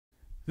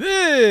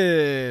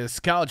This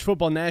College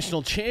Football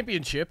National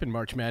Championship and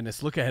March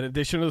Madness Look-Ahead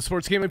edition of the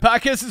Sports Gaming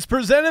Podcast is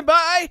presented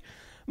by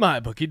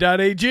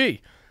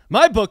MyBookie.ag.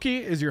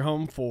 MyBookie is your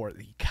home for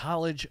the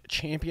College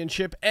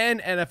Championship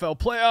and NFL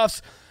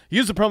playoffs.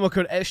 Use the promo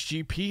code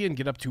SGP and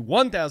get up to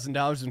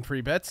 $1,000 in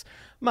free bets.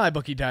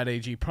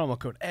 MyBookie.ag, promo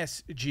code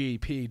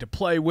SGP to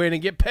play, win,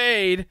 and get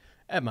paid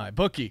at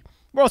MyBookie.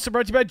 We're also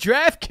brought to you by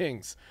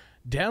DraftKings.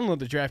 Download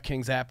the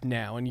DraftKings app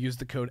now and use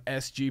the code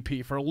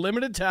SGP. For a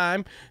limited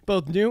time,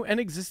 both new and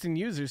existing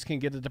users can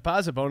get a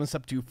deposit bonus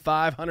up to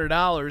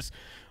 $500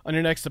 on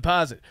your next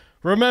deposit.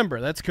 Remember,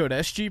 that's code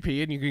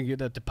SGP, and you can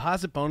get a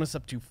deposit bonus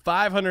up to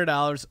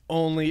 $500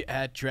 only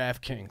at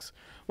DraftKings.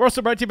 We're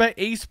also brought to you by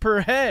Ace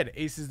Per Head.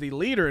 Ace is the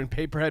leader in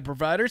pay-per-head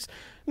providers,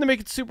 and they make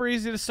it super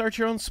easy to start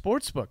your own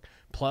sportsbook.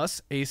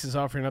 Plus, Ace is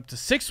offering up to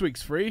 6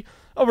 weeks free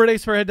over at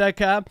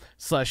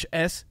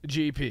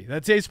aceperhead.com/SGP.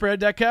 That's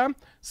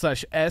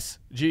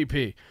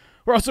aceperhead.com/SGP.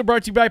 We're also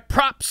brought to you by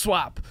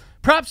PropSwap.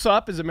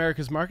 PropSwap is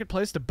America's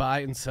marketplace to buy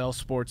and sell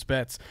sports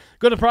bets.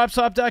 Go to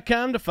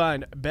PropSwap.com to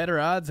find better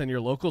odds on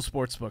your local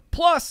sportsbook.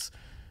 Plus,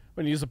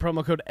 when you use the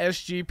promo code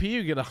SGP,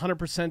 you get a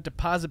 100%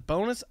 deposit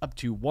bonus up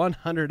to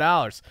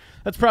 $100.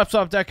 That's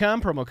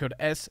PropSwap.com, promo code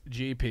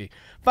SGP.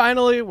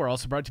 Finally, we're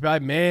also brought to you by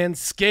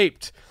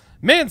Manscaped.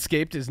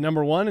 Manscaped is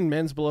 #1 in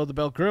men's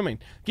below-the-belt grooming.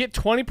 Get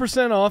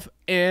 20% off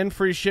and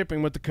free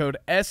shipping with the code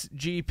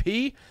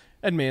SGP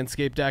at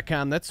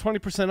Manscaped.com. That's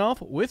 20% off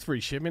with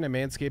free shipping at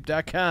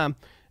Manscaped.com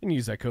and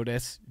use that code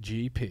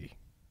SGP.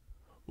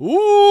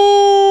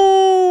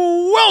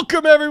 Ooh!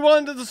 Welcome,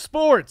 everyone, to the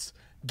Sports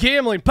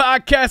Gambling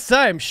Podcast.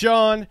 I am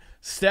Sean,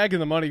 stacking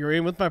the money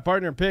green with my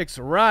partner in picks,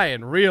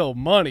 Ryan, Real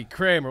Money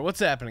Kramer. What's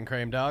happening,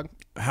 Kramer dog?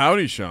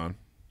 Howdy, Sean.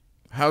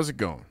 How's it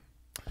going?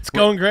 It's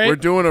going great. We're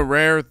doing a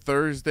rare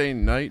Thursday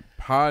night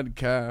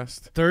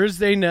podcast.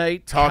 Thursday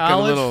night, Talking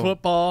college a little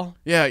football.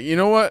 Yeah, you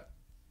know what?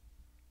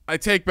 I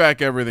take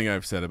back everything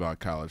I've said about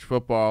college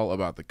football,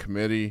 about the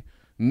committee.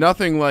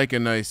 Nothing like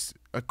a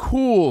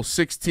cool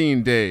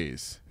 16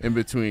 days in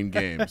between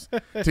games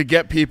to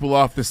get people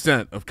off the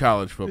scent of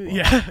college football.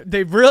 Yeah,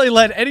 they've really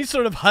let any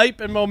sort of hype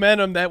and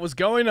momentum that was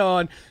going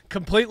on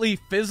completely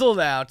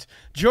fizzled out.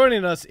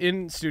 Joining us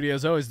in studio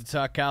as always to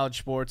talk college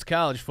sports,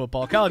 college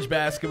football, college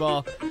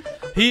basketball.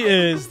 He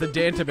is the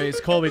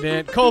database, Colby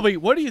Dant. Colby,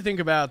 what do you think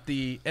about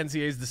the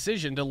NCAA's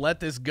decision to let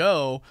this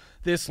go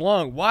this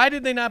long? Why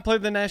did they not play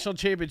the national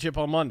championship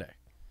on Monday?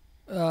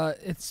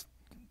 It's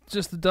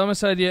just the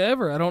dumbest idea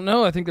ever. I don't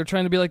know. I think they're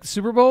trying to be like the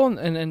Super Bowl,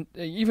 and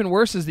even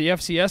worse is the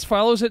FCS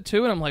follows it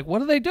too, and I'm like,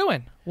 what are they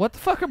doing? What the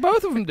fuck are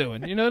both of them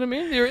doing? You know what I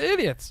mean? They're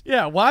idiots.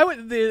 Yeah, why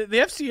would the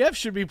FCS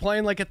should be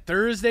playing like a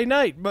Thursday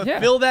night, but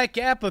fill that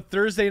gap of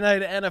Thursday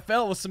night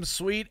NFL with some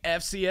sweet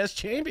FCS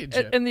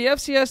championship. And the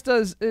FCS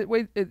does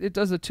it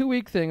does a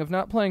 2-week thing of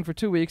not playing for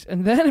 2 weeks,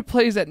 and then it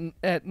plays at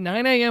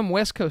 9 a.m.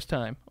 West Coast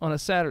time on a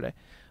Saturday.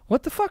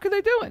 What the fuck are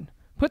they doing?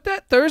 Put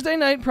that Thursday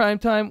night prime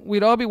time.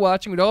 We'd all be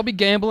watching. We'd all be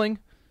gambling.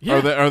 Yeah.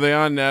 Are they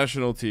on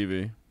national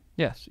TV?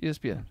 Yes,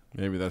 ESPN.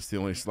 Maybe that's the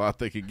only slot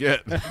they could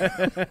get. You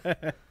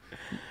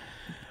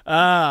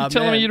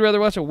telling me you'd rather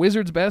watch a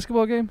Wizards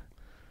basketball game?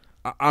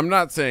 I'm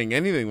not saying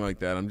anything like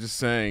that. I'm just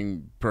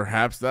saying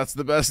perhaps that's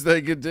the best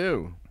they could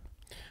do.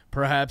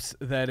 Perhaps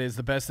that is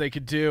the best they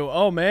could do.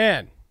 Oh,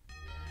 man.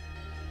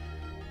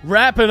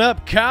 Wrapping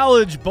up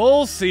college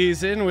bowl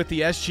season with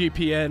the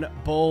SGPN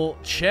Bowl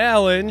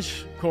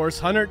Challenge. Of course,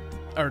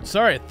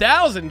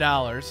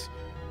 $1,000.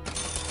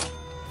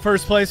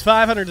 First place,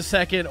 500 to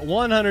second,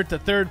 100 to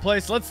third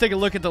place. Let's take a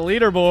look at the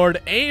leaderboard.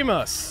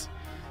 Amos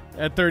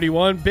at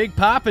 31. Big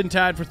Poppin'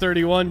 tied for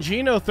 31.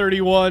 Gino,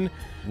 31.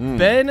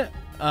 Ben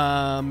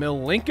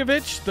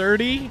Milinkovic,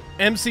 30.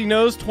 MC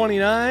Nose,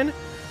 29.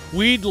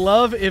 We'd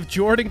love if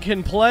Jordan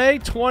can play,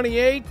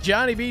 28.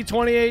 Johnny B,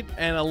 28.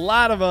 And a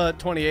lot of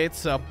 28s.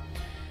 So,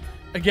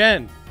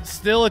 again,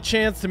 still a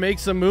chance to make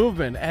some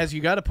movement as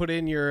you got to put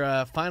in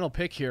your final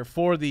pick here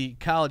for the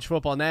College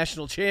Football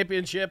National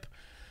Championship.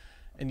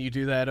 And you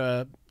do that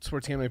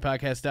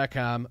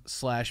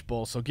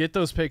sportsgamblingpodcast.com/bowl. So get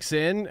those picks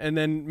in, and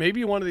then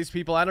maybe one of these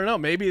people, I don't know,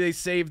 maybe they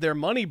saved their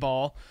money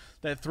ball,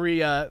 that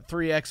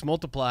 3x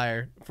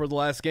multiplier for the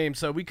last game.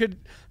 So we could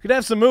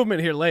have some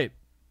movement here late.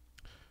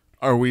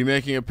 Are we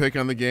making a pick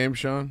on the game,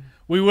 Sean?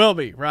 We will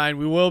be, Ryan.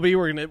 We will be.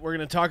 We're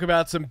gonna talk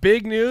about some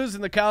big news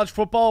in the college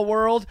football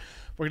world.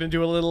 We're gonna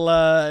do a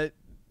little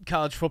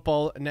college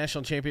football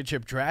national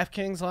championship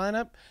DraftKings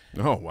lineup.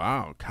 Oh,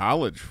 wow.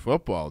 College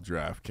football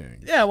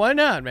DraftKings. Yeah, why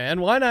not,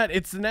 man? Why not?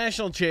 It's the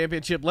national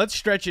championship. Let's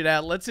stretch it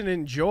out. Let's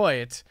enjoy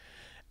it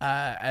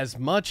as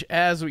much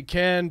as we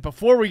can.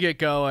 Before we get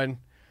going,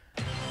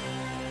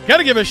 got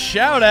to give a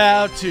shout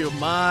out to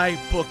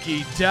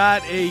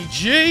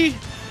MyBookie.ag,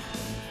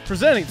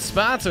 presenting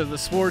sponsor of the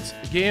Sports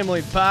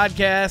Gambling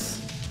Podcast.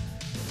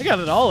 They got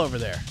it all over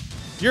there.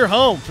 Your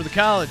home for the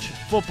college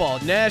football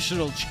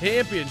national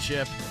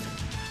championship.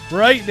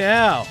 Right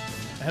now,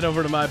 head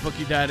over to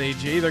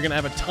MyBookie.ag. They're going to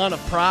have a ton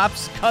of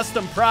props,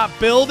 custom prop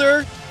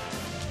builder,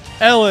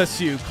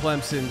 LSU,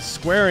 Clemson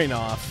squaring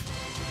off.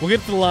 We'll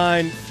get to the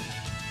line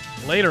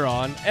later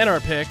on, and our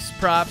picks,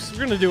 props. We're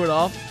going to do it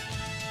all.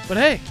 But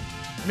hey,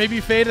 maybe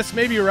you fade us,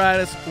 maybe you ride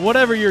us.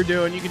 Whatever you're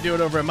doing, you can do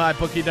it over at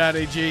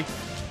mybookie.ag. You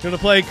want to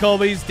play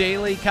Colby's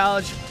daily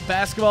college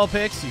basketball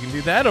picks? You can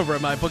do that over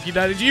at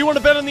mybookie.ag. You want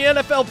to bet on the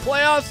NFL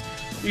playoffs?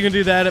 You can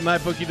do that at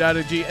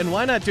mybookie.ag. And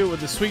why not do it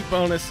with a sweet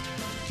bonus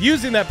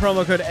using that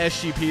promo code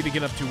SGP to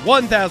get up to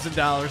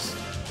 $1,000?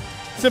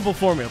 Simple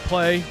formula.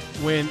 Play,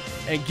 win,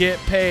 and get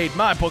paid.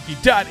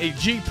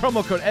 MyBookie.ag.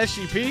 Promo code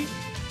SGP.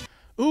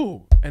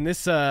 Ooh, and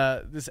this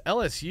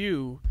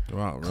LSU.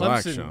 Wow,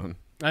 relax, Clemson, Sean.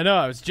 I know.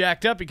 I was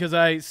jacked up because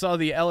I saw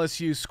the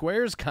LSU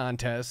Squares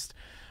contest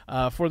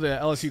for the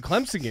LSU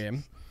Clemson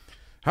game.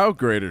 How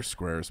great are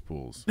Squares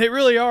pools? They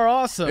really are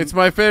awesome. It's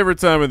my favorite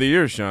time of the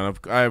year, Sean.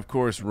 I, of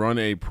course, run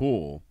a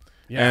pool.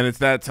 Yeah. And it's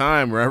that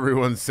time where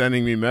everyone's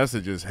sending me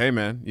messages. Hey,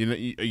 man,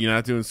 you're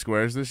not doing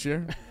squares this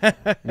year?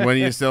 When are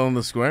you selling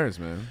the squares,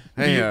 man?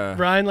 Hey,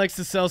 Ryan likes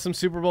to sell some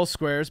Super Bowl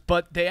squares,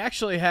 but they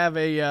actually have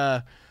they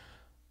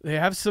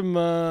have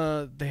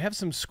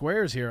some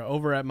squares here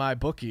over at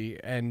MyBookie,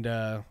 and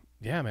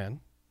yeah,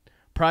 man,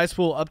 prize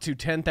pool up to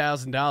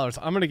 $10,000.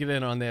 I'm gonna get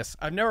in on this.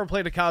 I've never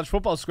played a college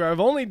football square. I've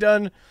only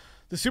done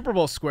the Super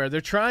Bowl square.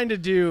 They're trying to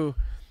do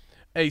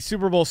a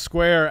Super Bowl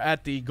square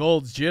at the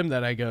Gold's Gym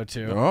that I go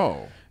to.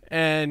 Oh.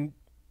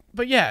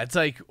 But yeah, it's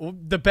like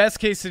the best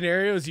case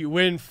scenario is you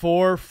win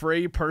 4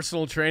 free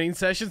personal training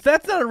sessions.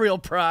 That's not a real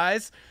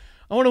prize.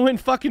 I want to win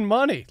fucking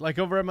money, like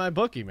over at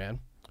MyBookie, man.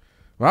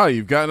 Wow,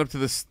 you've gotten up to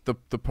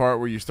the part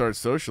where you start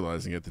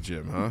socializing at the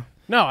gym, huh?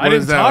 No, I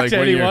didn't talk to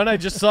anyone. I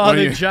just saw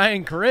the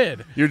giant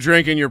grid. You're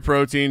drinking your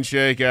protein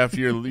shake after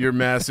your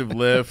massive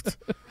lift,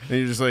 and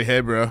you're just like, hey,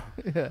 bro.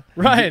 Yeah.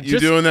 Ryan, you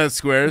doing that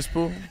squares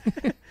pool?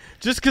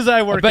 Just because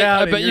I work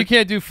out. I bet you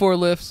can't do 4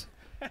 lifts.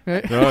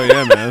 Right? Oh,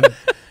 yeah, man.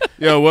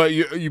 Yo, what,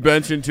 you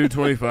benching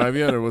 225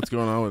 yet, or what's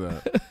going on with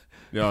that?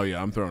 Oh,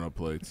 yeah, I'm throwing up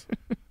plates.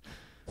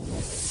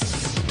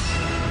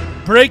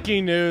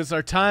 Breaking news,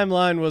 our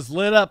timeline was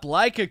lit up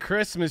like a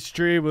Christmas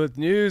tree with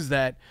news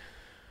that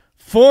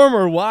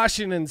former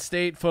Washington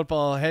State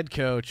football head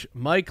coach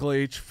Mike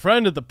Leach,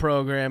 friend of the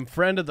program,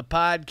 friend of the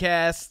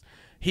podcast,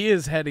 he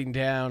is heading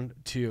down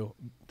to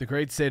the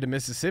great state of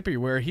Mississippi,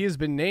 where he has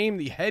been named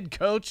the head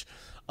coach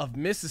of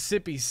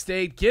Mississippi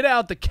State. Get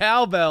out the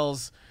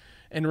cowbells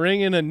and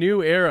ring in a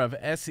new era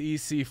of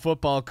SEC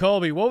football.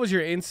 Colby, what was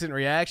your instant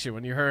reaction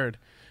when you heard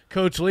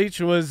Coach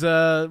Leach was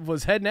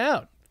heading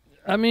out?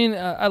 I mean,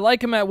 I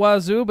like him at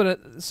Wazoo, but it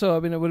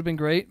would have been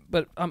great.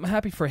 But I'm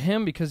happy for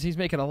him because he's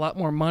making a lot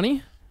more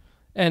money,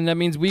 and that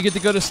means we get to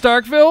go to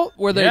Starkville,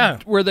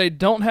 where they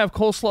don't have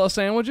coleslaw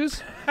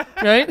sandwiches,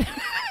 right?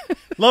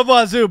 Love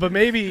Wazoo, but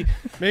maybe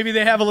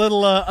they have a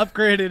little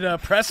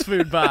upgraded press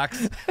food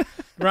box.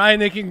 Ryan,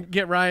 they can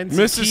get Ryan some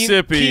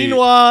Mississippi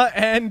quinoa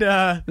and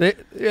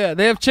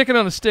they have chicken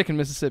on a stick in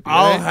Mississippi.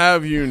 I'll right?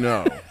 have you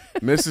know,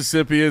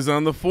 Mississippi is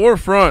on the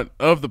forefront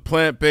of the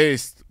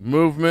plant-based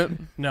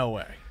movement. No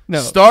way. No.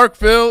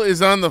 Starkville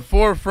is on the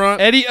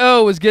forefront. Eddie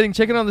O was getting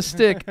chicken on the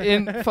stick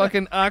in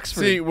fucking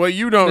Oxford. See, what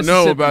you don't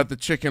know about the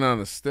chicken on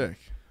the stick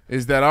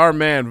is that our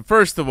man,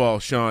 first of all,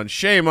 Sean,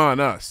 shame on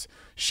us.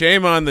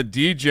 Shame on the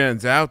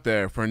D-gens out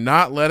there for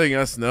not letting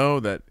us know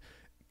that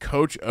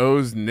Coach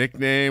O's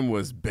nickname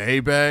was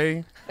Bebe.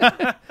 Bebe.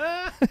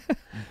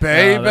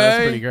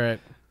 That's pretty great.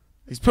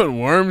 He's putting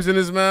worms in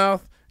his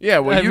mouth. Yeah,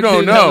 well, you Dude,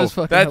 don't know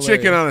that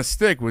chicken on a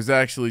stick was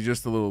actually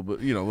just a little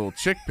bit, little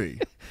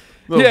chickpea.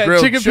 Little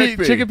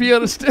chickpea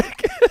on a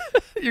stick.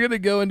 You're gonna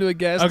go into a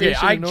gas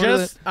station.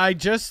 Okay, I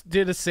just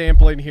did a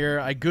sampling here.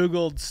 I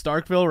googled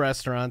Starkville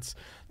restaurants.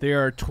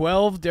 There are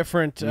 12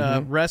 different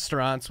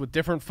restaurants with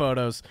different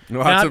photos.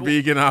 Lots of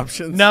vegan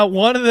options. Now,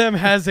 one of them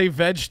has a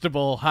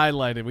vegetable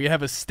highlighted. We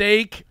have a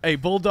steak, a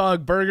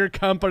Bulldog Burger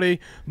Company,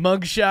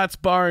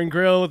 Mugshots Bar and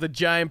Grill with a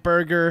giant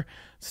burger,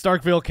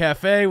 Starkville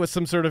Cafe with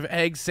some sort of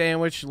egg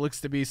sandwich, looks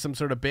to be some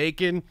sort of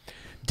bacon,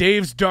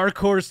 Dave's Dark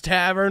Horse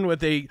Tavern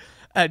with a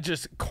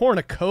just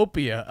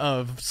cornucopia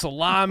of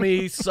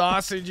salami,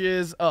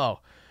 sausages. Oh,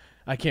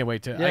 I can't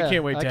wait to. Yeah, I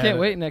can't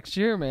wait next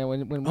year, man.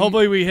 When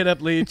hopefully we hit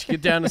up Leach,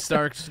 get down to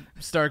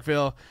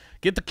Starkville,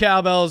 get the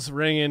cowbells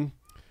ringing.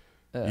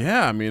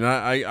 Yeah, I mean,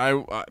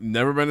 I've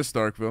never been to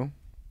Starkville.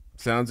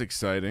 Sounds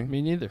exciting.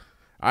 Me neither.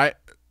 I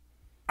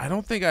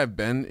don't think I've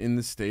been in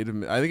the state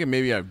of. I think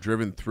maybe I've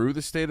driven through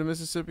the state of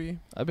Mississippi.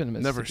 I've been to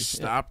Mississippi. Never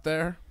stopped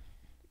there.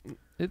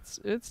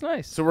 It's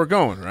nice. So we're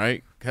going,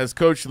 right? Has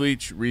Coach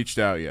Leach reached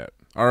out yet?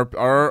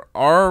 Are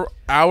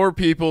our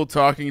people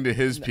talking to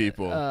his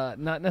people?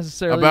 Not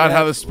necessarily about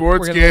how the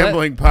sports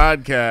gambling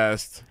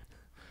podcast.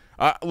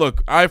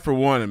 Look, I for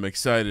one am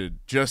excited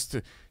just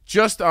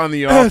on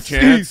the off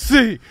chance.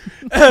 SEC.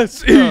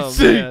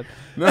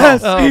 No.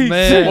 Oh,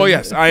 man. Well,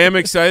 yes, I am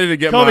excited to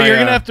get Colby, my. you're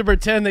gonna have to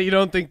pretend that you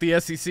don't think the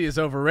SEC is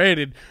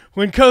overrated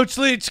when Coach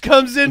Leach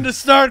comes into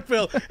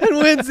Starkville and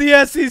wins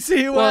the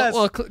SEC West.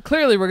 Well,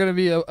 clearly we're gonna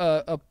be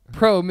a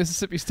pro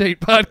Mississippi State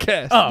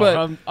podcast. Oh,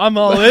 but I'm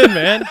all in,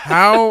 man.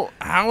 How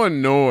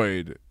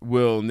annoyed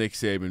will Nick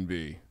Saban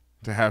be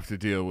to have to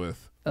deal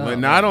with But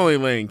not only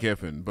Lane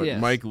Kiffin, but Yes.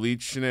 Mike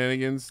Leach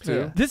shenanigans too.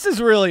 Yeah. This is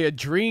really a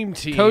dream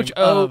team. Coach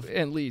O of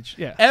and Leach.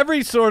 Yeah.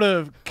 every sort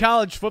of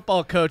college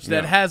football coach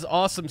that Yeah. has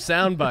awesome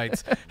sound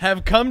bites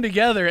have come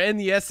together in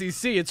the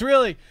SEC. It's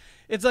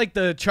like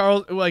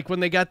like when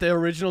they got the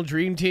original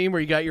Dream Team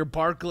where you got your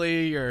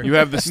Barkley, your You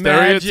have the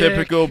Magic.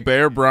 stereotypical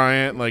Bear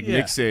Bryant, like Yeah.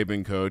 Nick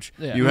Saban coach.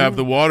 Yeah. You have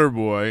the Water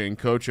Boy and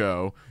Coach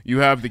O. You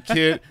have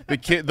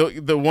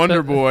the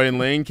Wonder Boy and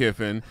Lane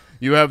Kiffin.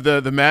 You have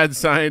the mad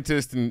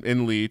scientist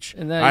in Leach.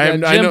 And then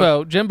you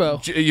got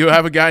Jimbo. You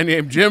have a guy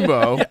named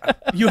Jimbo.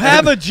 You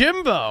have a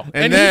Jimbo,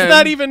 and then- he's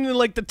not even in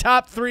like the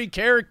top 3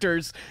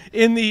 characters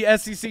in the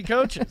SEC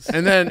coaches.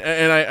 And then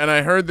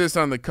I heard this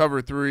on the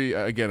Cover 3.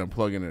 Again, I'm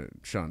plugging it.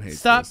 Sean hates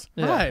Stop, this.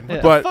 Yeah. Ryan.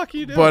 What But the fuck are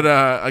you doing?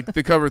 like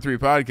the Cover 3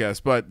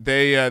 podcast. But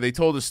they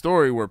told a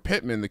story where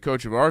Pittman, the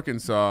coach of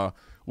Arkansas,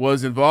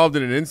 was involved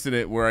in an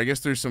incident where I guess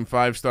there's some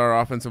 5-star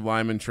offensive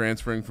lineman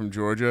transferring from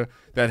Georgia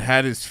that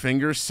had his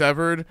finger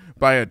severed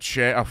by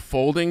a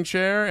folding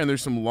chair, and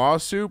there's some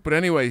lawsuit. But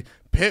anyway,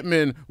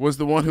 Pittman was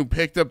the one who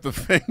picked up the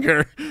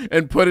finger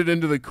and put it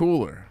into the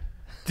cooler.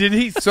 Did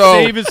he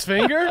save his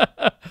finger?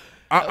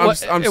 I'm It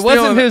stealing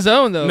wasn't that- his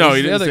own though. No, It was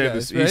he the didn't other save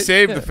guys, this. right? He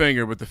saved Yeah. the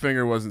finger, but the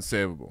finger wasn't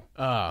savable.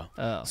 Oh.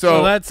 Oh.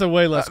 So that's a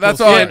way less. That's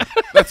cool all. story.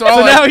 That's all.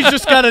 So now he's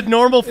just got a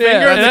normal finger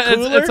Yeah, in the it's-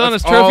 cooler. it's on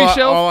his all trophy I-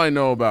 shelf. All I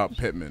know about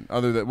Pittman,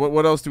 other than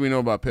what else do we know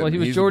about Pittman? Well, he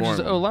was He's the Georgia's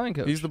boring one. O-line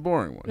coach. He's the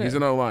boring one. He's Yeah.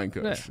 an O-line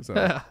coach. Yeah.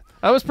 So.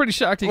 I was pretty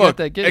shocked he Look, got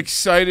that gig.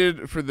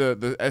 excited for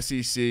the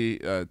SEC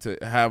to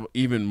have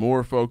even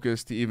more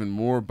focus, to even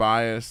more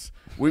bias.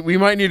 We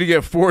might need to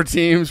get 4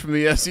 teams from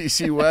the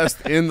SEC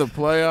West in the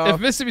playoff.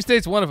 If Mississippi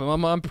State's one of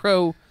them, I'm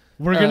pro.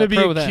 We're going to be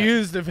pro that.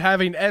 accused of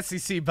having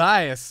SEC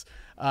bias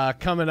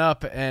coming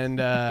up, and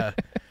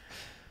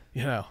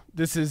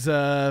this is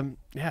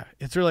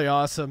it's really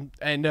awesome.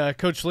 And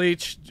Coach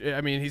Leach,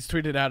 I mean, he's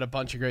tweeted out a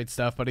bunch of great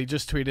stuff, but he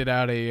just tweeted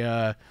out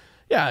a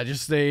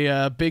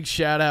big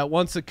shout out.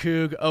 Once a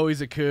Coug,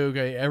 always a Coug.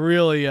 A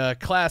really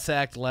class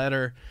act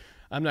letter.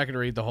 I'm not going to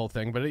read the whole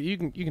thing, but you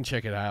can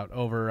check it out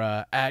over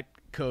at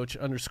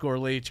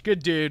Coach_Leach.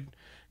 Good dude,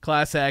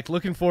 class act.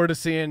 Looking forward to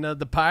seeing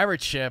the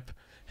pirate ship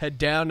head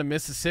down to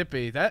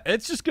Mississippi.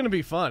 It's just going to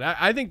be fun.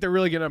 I think they're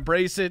really going to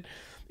embrace it.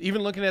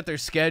 Even looking at their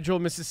schedule,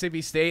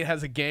 Mississippi State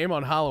has a game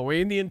on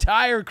Halloween. The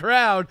entire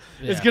crowd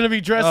is going to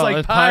be dressed like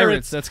the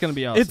pirates. That's going to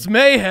be awesome. It's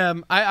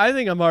mayhem. I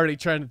think I'm already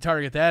trying to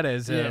target that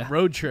as a Yeah.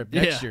 road trip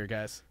next Yeah. year,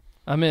 guys.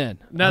 I'm in.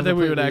 Not I'm that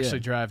we would completely actually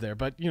in. drive there,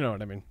 but you know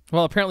what I mean.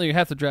 Well, apparently you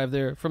have to drive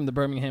there from the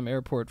Birmingham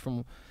airport.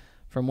 From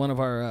one of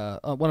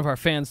our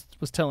fans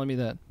was telling me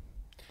that.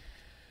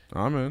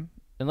 I'm in.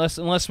 Unless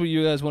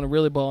you guys want to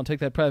really ball and take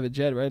that private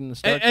jet right in the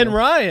start. And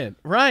there.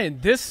 Ryan,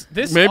 this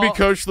Maybe all-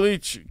 Coach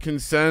Leach can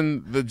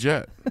send the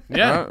jet.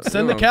 Yeah,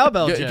 send the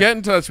cowbell jet. Get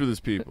in touch with his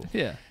people.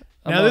 Yeah.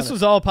 I'm Now on this it.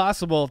 was all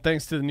possible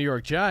thanks to the New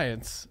York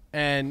Giants,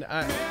 and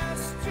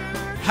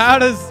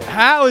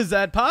how is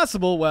that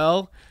possible?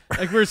 Well,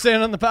 like we were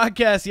saying on the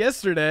podcast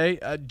yesterday,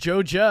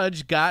 Joe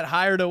Judge got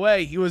hired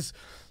away.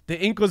 The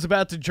ink was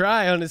about to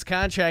dry on his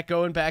contract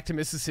going back to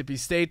Mississippi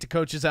State to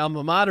coach his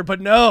alma mater, but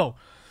no.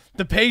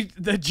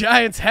 The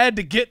Giants had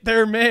to get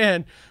their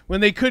man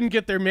when they couldn't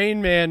get their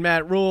main man,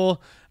 Matt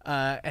Rule,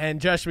 and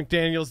Josh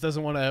McDaniels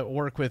doesn't want to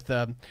work with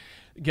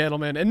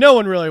Gettleman, and no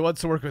one really wants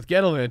to work with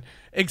Gettleman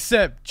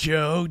except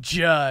Joe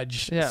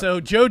Judge. Yeah. So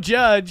Joe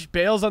Judge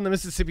bails on the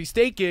Mississippi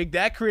State gig.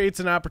 That creates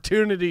an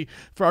opportunity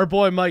for our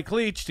boy Mike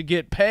Leach to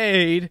get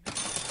paid.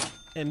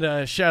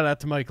 And shout out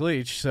to Mike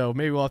Leach. So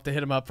maybe we'll have to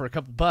hit him up for a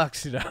couple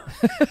bucks.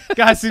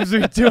 Guy seems to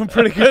be doing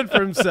pretty good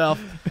for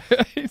himself.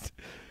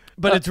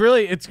 But it's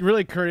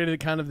really created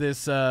kind of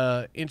this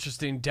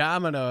interesting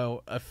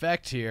domino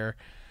effect here.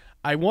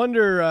 I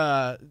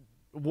wonder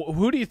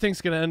who do you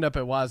think's going to end up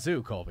at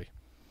Wazoo, Colby?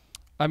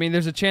 I mean,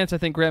 there's a chance. I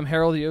think Graham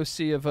Harrell, the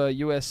OC of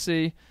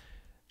USC.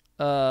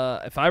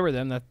 If I were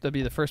them, that'd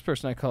be the first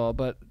person I call.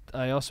 But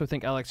I also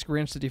think Alex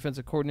Grinch, the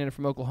defensive coordinator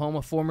from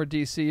Oklahoma, former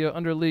DC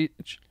under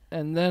Leach.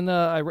 And then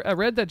I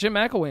read that Jim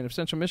McElwain of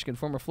Central Michigan,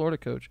 former Florida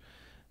coach,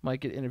 might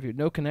get interviewed.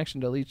 No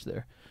connection to Leach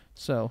there.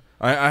 So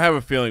I have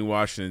a feeling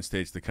Washington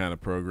State's the kind of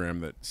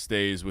program that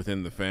stays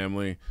within the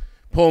family.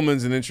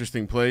 Pullman's an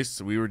interesting place.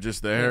 We were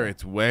just there. Yeah.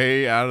 It's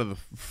way out of the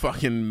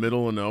fucking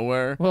middle of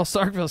nowhere. well,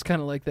 Starkville's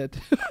kind of like that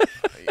too.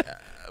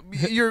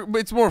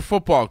 It's more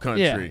football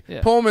country.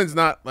 Yeah. Pullman's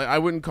not like I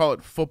wouldn't call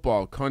it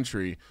football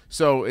country.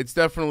 So it's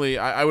definitely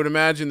I would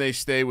imagine they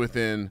stay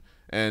within.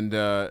 And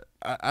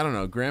I don't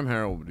know. Graham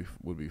Harrell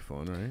would be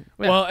fun, right?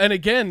 Yeah. Well, and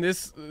again,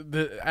 as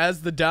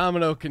the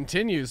domino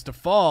continues to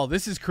fall,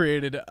 this has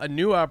created a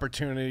new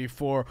opportunity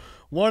for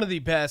one of the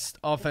best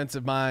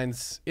offensive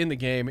minds in the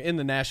game in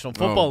the National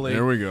Football League.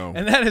 There we go.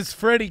 And that is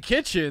Freddie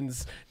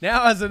Kitchens.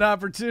 Now has an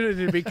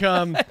opportunity to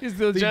become He's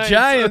the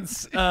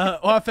Giants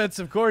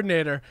offensive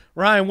coordinator.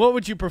 Ryan, what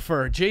would you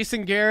prefer,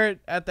 Jason Garrett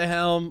at the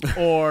helm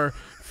or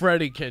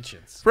Freddie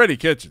Kitchens? Freddie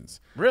Kitchens.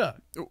 Really?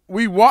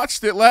 We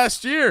watched it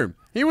last year.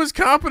 He was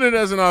competent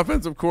as an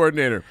offensive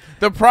coordinator.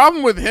 The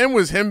problem with him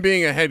was him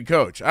being a head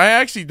coach. I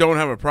actually don't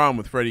have a problem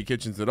with Freddie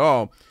Kitchens at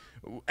all.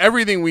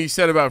 everything we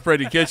said about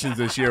Freddie Kitchens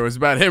this year was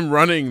about him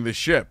running the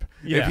ship.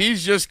 Yeah. If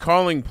he's just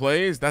calling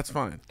plays, that's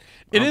fine.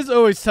 It is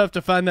always tough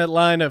to find that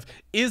line of,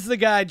 is the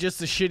guy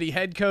just a shitty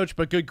head coach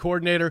but good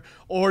coordinator,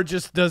 or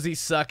just does he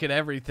suck at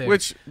everything?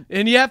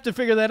 And you have to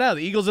figure that out.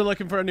 The Eagles are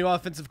looking for a new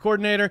offensive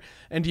coordinator,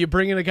 and do you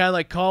bring in a guy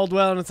like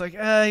Caldwell, and it's like,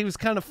 he was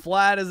kind of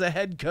flat as a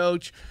head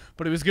coach,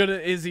 but he was good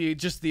at, is he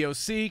just the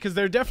OC? Because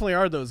there definitely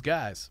are those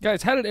guys.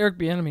 Guys, how did Eric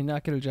Bieniemy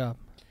not get a job?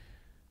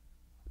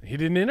 He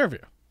didn't interview.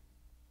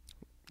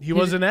 He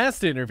wasn't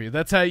asked to interview.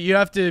 That's how you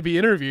have to be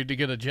interviewed to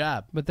get a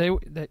job. But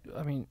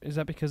I mean, is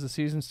that because the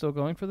season's still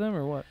going for them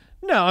or what?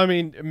 No, I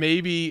mean,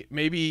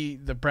 maybe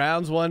the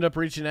Browns will end up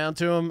reaching out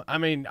to him. I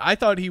mean, I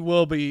thought he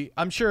will be.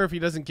 I'm sure if he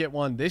doesn't get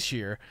one this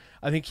year,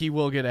 I think he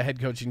will get a head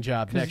coaching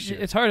job next year.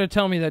 It's hard to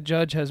tell me that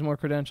Judge has more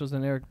credentials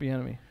than Eric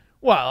Bieniemy.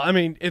 Well, I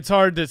mean, it's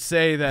hard to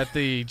say that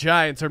the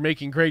Giants are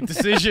making great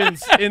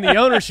decisions in the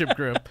ownership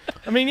group.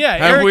 I mean, yeah.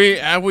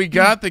 Have we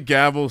got the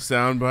gavel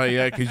soundbite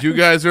yet? Because you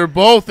guys are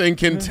both in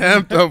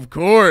contempt of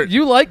court.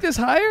 You like this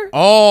hire?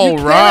 All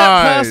you right.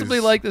 cannot possibly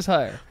like this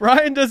hire.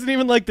 Ryan doesn't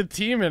even like the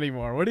team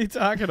anymore. What are you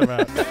talking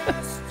about?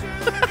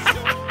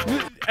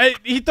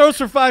 He throws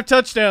for 5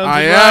 touchdowns.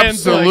 I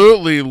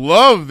absolutely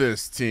love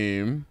this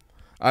team.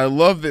 I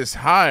love this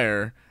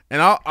hire.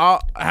 And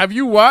I'll have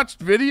you watched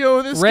video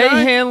of this Ray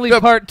guy? Hanley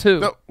Part 2.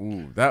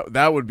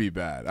 That would be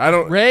bad. I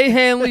don't. Ray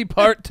Hanley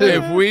Part 2.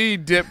 If we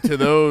dip to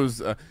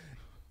those,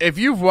 if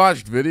you've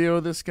watched video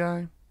of this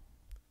guy,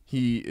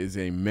 he is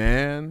a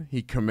man.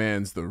 He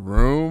commands the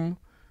room.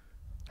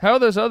 How are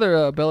those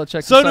other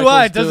Belichick? So do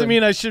I. It doing? doesn't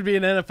mean I should be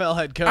an NFL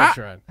head coach,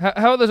 Ryan.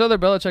 How are those other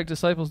Belichick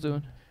disciples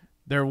doing?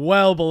 They're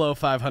well below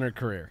 500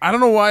 career. I don't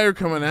know why you're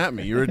coming at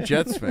me. You're a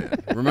Jets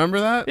fan. Remember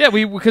that? Yeah,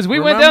 because we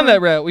went down that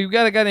route. We've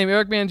got a guy named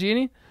Eric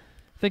Mangini.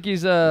 I think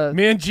he's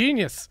man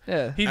genius.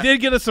 Yeah, he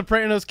did get a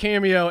Sopranos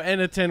cameo and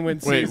a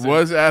 10-win season. Wait,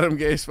 was Adam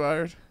Gase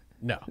fired?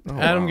 No,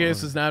 Adam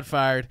Gase was not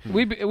fired.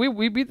 We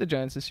beat the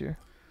Giants this year.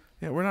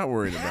 Yeah, we're not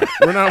worried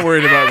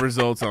about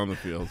results on the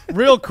field.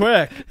 Real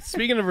quick,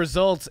 speaking of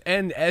results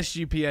and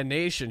SGPN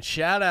Nation,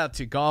 shout out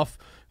to golf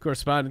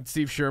correspondent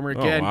Steve Shermer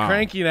again,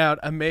 cranking out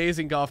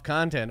amazing golf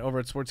content over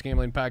at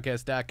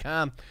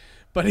sportsgamblingpodcast.com.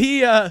 But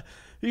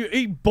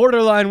he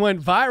borderline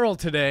went viral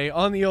today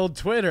on the old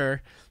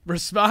Twitter,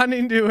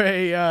 responding to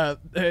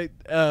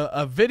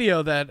a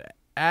video that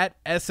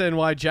at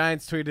SNY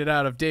Giants tweeted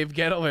out of Dave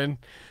Gettleman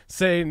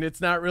saying it's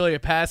not really a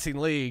passing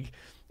league.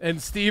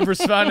 And Steve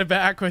responded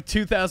back with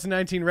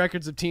 2019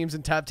 records of teams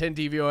in top 10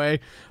 DVOA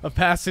of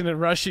passing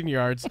and rushing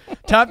yards.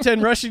 Top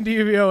 10 rushing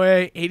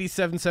DVOA,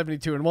 87,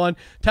 72, and 1.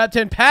 Top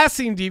 10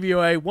 passing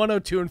DVOA,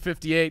 102 and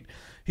 58.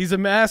 He's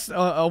amassed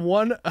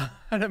an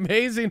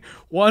amazing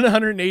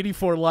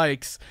 184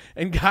 likes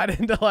and got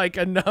into like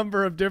a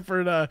number of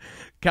different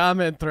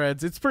comment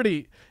threads. It's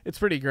pretty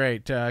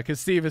great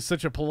because Steve is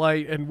such a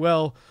polite and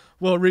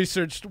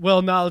well-researched,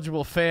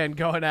 well-knowledgeable fan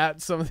going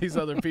at some of these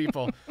other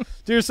people.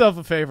 Do yourself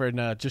a favor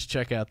and just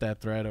check out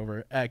that thread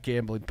over at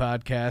Gambling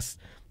Podcast.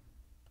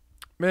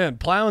 Man,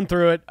 plowing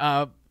through it.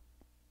 Our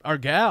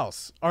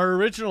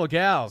original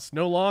gals,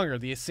 no longer.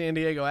 The San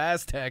Diego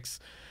Aztecs,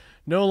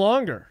 no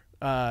longer.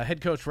 Head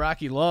coach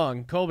Rocky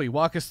Long. Colby,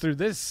 walk us through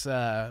this.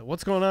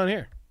 What's going on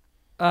here?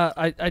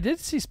 I did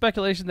see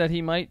speculation that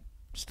he might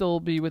still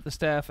be with the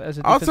staff as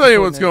a I'll tell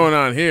you what's going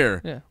on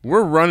here. Yeah.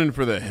 We're running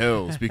for the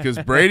hills because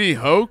Brady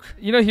Hoke.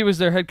 You know he was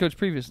their head coach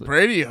previously.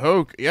 Brady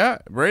Hoke, yeah.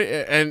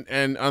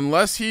 And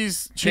unless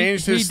he's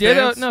changed his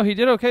stance. He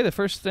did okay the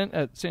first stint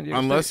at San Diego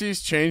Unless State.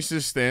 he's changed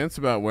his stance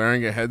about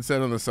wearing a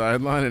headset on the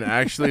sideline and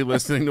actually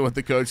listening to what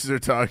the coaches are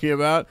talking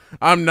about,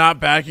 I'm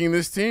not backing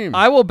this team.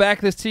 I will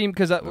back this team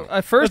because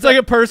at first it's like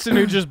a person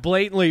who just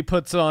blatantly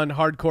puts on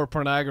hardcore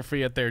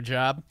pornography at their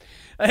job.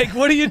 Like,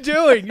 what are you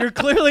doing? You're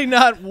clearly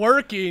not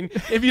working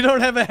if you don't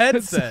have a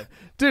headset.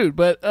 Dude,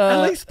 but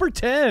at least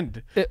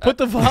pretend. Put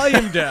the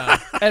volume down.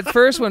 At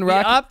first, when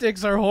the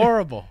optics are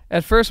horrible.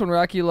 At first, when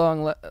Rocky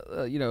Long,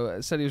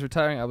 said he was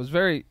retiring, I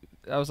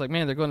was like,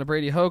 man, they're going to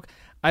Brady Hoke.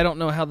 I don't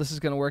know how this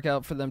is going to work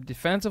out for them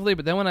defensively.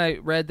 But then when I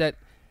read that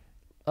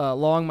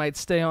Long might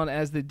stay on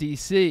as the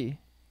DC,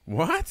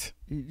 what?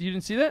 You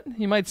didn't see that?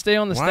 He might stay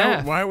on the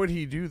staff. Why would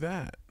he do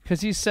that? Because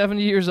he's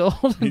 70 years old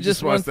and he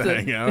just wants to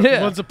hang out. Yeah.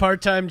 He wants a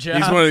part-time job.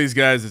 He's one of these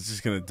guys that's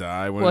just going to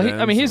die when it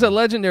ends, he's a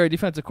legendary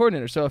defensive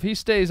coordinator. So if he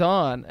stays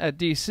on at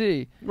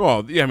DC.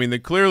 Well, yeah, I mean,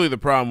 clearly the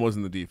problem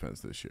wasn't the defense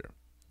this year.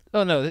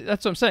 Oh, no,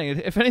 that's what I'm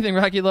saying. If anything,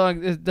 Rocky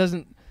Long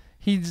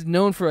he's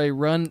known for a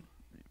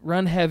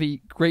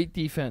run-heavy, great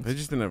defense. They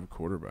just didn't have a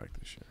quarterback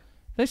this year.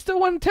 They still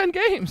won 10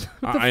 games.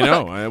 I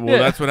know.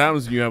 That's what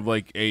happens when you have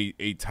like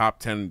a top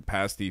 10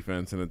 pass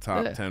defense and a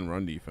top 10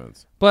 run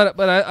defense. But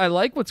I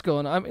like what's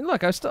going on. I mean,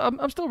 look,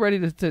 I'm still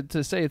ready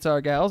to say it's our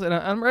gals, and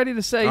I'm ready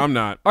to say I'm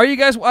not. Are you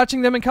guys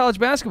watching them in college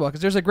basketball?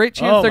 Because there's a great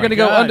chance they're going to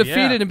go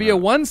undefeated and be a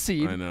 1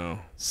 seed. I know.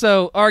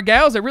 So our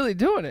gals are really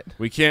doing it.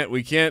 We can't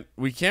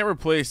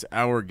replace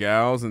our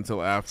gals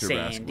until after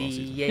basketball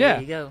season.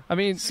 Yeah, I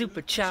mean,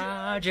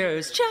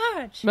 Superchargers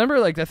charge. Remember,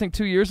 like I think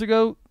 2 years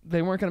ago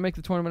they weren't going to make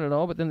the tournament at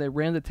all, but then they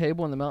ran the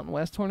table in the Mountain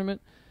West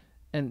tournament,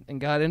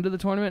 and got into the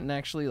tournament and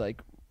actually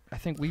like. I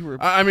think we were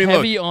look,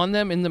 heavy on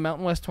them in the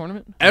Mountain West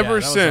tournament.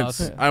 Ever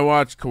since I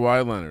watched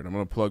Kawhi Leonard, I'm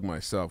going to plug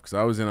myself because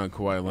I was in on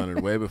Kawhi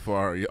Leonard way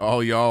before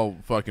all y'all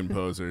fucking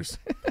posers.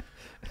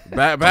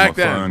 Back then.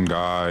 Fun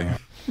guy.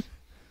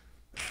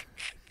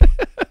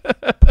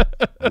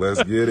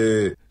 Let's get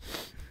it.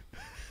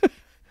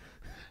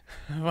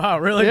 Wow,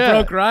 really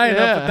broke Ryan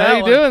up with that How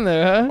you one. doing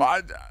there, huh?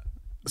 Well,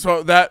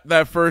 so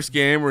that first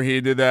game where he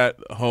did that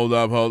hold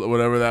up,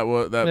 whatever that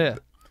was,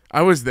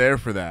 I was there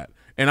for that.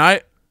 And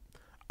I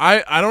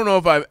don't know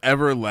if I've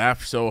ever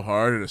laughed so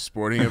hard at a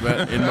sporting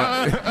event in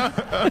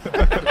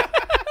my.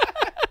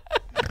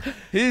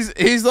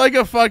 He's like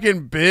a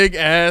fucking big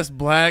ass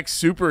black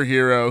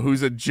superhero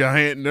who's a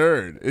giant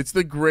nerd. It's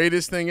the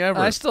greatest thing ever.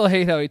 I still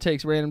hate how he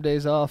takes random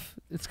days off.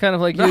 It's kind of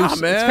like you. Man. It's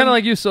kind of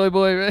like you, soy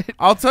boy, right?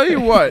 I'll tell you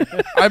what.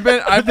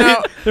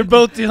 They're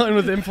both dealing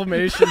with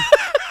inflammation.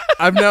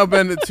 I've now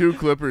been to 2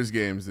 Clippers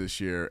games this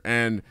year,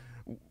 and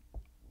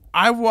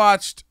I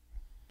watched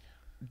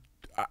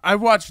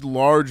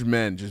large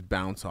men just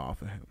bounce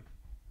off of him.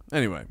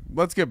 Anyway,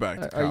 let's get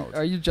back to college.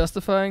 Are you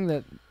justifying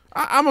that?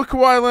 I'm a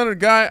Kawhi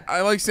Leonard guy.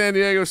 I like San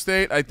Diego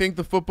State. I think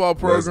the football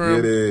program,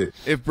 Let's get it.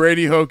 if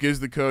Brady Hoke is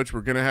the coach, we're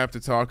going to have to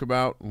talk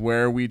about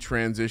where we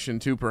transition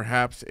to.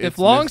 Perhaps If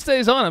Long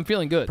stays on, I'm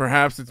feeling good.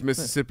 Perhaps it's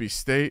Mississippi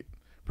State.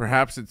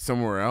 Perhaps it's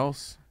somewhere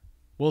else.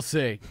 We'll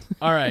see.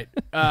 All right.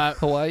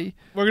 Hawaii.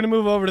 We're going to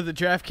move over to the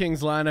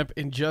DraftKings lineup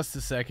in just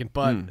a second,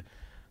 but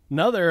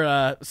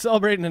another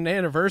celebrating an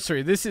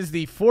anniversary. This is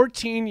the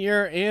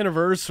 14-year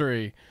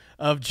anniversary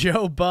of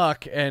Joe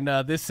Buck and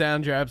this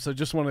sound drop, so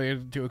just wanted to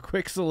do a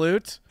quick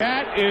salute.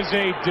 That is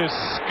a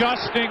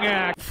disgusting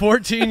act.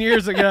 14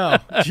 years ago,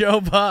 Joe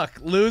Buck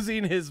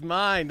losing his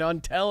mind on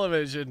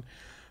television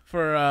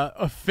for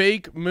a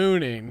fake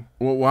mooning.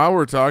 Well, while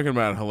we're talking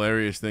about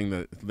hilarious things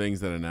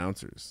that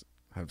announcers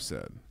have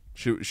said,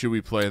 should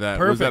we play that?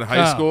 Perfect. Was that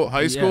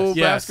high school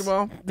Yes.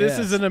 basketball? This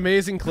is an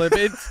amazing clip.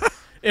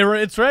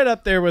 It's right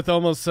up there with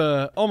almost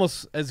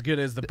as good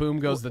as the Boom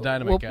Goes the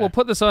Dynamite guy. We'll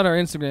put this on our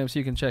Instagram so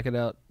you can check it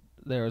out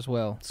there as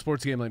well.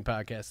 Sports Gambling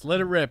Podcast. Let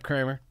it rip,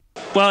 Kramer.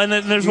 Well, and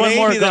then there's one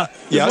more. There's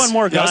one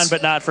more gone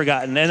but not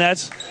forgotten, and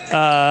that's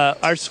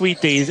our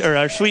sweet Daisy or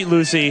our sweet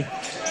Lucy.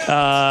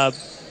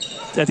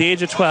 At the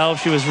age of 12,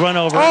 she was run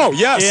over.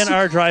 In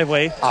our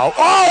driveway.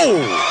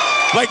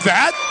 Oh, like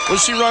that?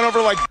 Was she run over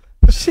like?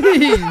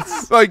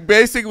 Jeez. Like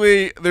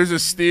basically, there's a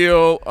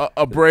steal,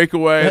 a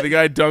breakaway. The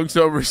guy dunks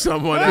over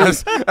someone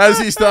as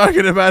he's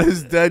talking about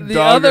his dead The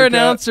dog. other or cat.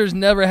 announcers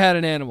never had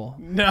an animal.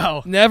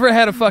 No. Never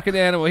had a fucking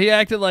animal. He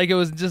acted like it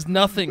was just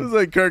nothing. It was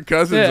like Kirk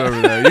Cousins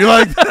over there. You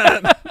like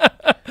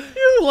that?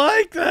 You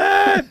like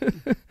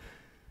that?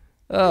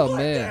 Oh,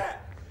 man.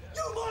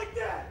 You like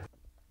that?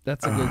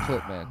 That's a good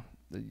clip, man.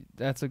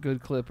 That's a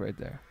good clip right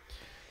there.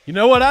 You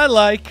know what I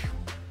like?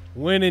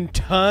 Winning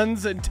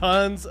tons and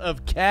tons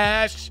of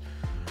cash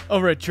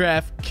over at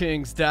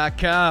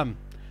DraftKings.com.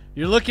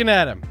 You're looking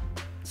at him.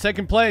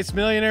 Second place,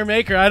 Millionaire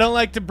Maker. I don't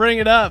like to bring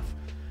it up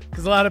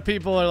because a lot of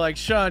people are like,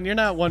 Sean, you're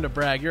not one to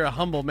brag. You're a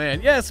humble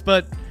man. Yes,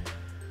 but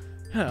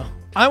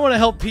I want to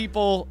help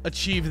people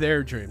achieve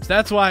their dreams.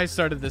 That's why I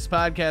started this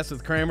podcast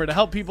with Kramer, to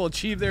help people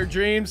achieve their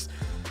dreams.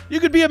 You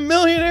could be a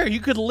millionaire. You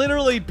could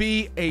literally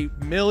be a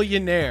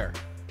millionaire.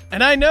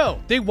 And I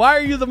know they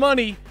wire you the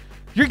money.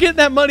 You're getting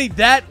that money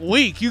that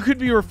week. You could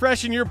be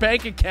refreshing your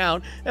bank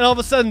account, and all of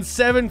a sudden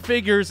 7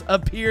 figures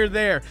appear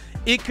there.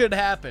 It could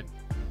happen.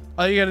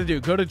 All you got to do,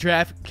 go to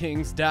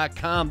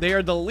DraftKings.com. They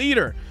are the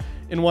leader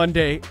in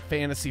one-day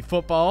fantasy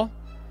football.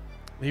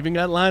 They even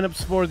got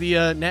lineups for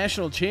the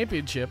national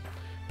championship.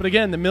 But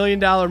again, the $1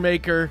 Million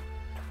Maker,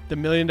 the $1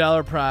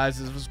 Million prize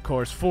is, of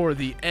course, for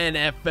the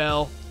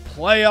NFL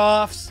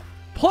playoffs.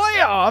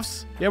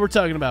 Playoffs? Yeah, we're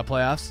talking about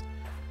playoffs.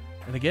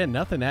 And again,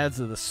 nothing adds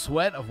to the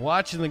sweat of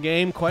watching the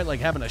game quite like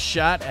having a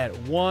shot at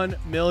 1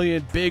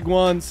 million big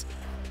ones.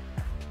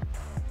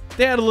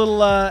 They had a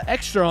little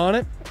extra on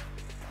it.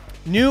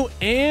 New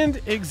and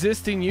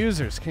existing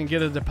users can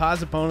get a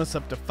deposit bonus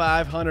up to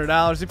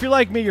 $500. If you're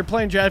like me, you're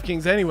playing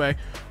DraftKings anyway,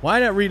 why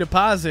not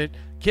redeposit,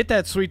 get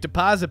that sweet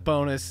deposit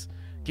bonus,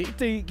 get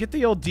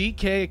the old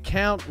DK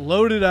account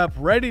loaded up,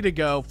 ready to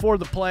go for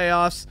the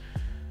playoffs.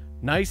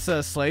 Nice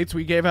slates.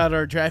 We gave out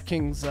our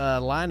DraftKings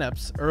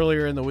lineups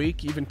earlier in the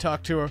week. Even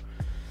talked to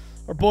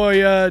our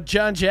boy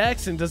John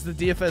Jackson, does the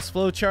DFS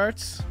flow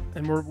charts,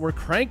 and we're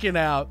cranking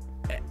out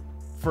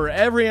for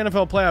every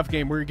NFL playoff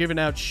game. We're giving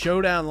out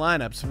showdown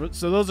lineups.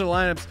 So those are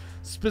lineups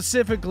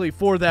specifically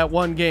for that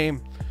one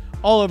game.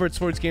 All over at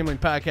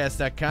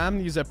sportsgamblingpodcast.com.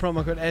 Use that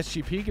promo code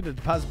SGP. Get a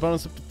deposit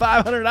bonus up to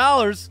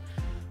 $500.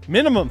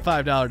 Minimum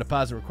 $5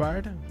 deposit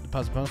required.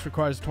 Deposit bonus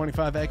requires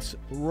 25x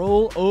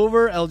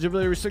rollover.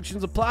 Eligibility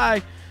restrictions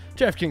apply.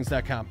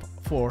 DraftKings.com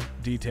for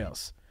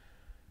details.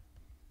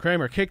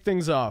 Kramer, kick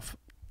things off.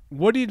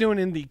 What are you doing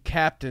in the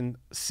captain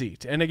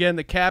seat? And again,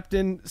 the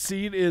captain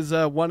seat is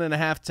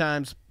 1.5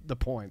 times the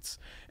points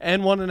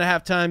and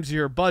 1.5 times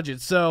your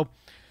budget. So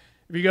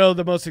if you go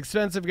the most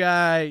expensive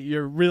guy,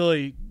 you're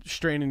really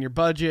straining your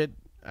budget.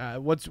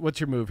 What's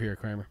your move here,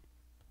 Kramer?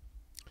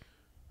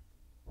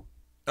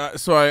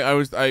 So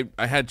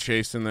I had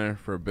Chase in there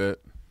for a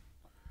bit.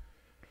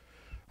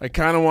 I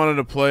kind of wanted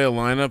to play a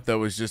lineup that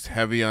was just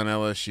heavy on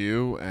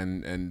LSU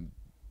and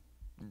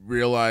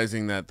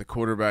realizing that the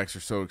quarterbacks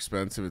are so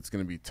expensive, it's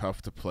going to be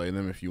tough to play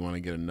them if you want to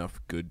get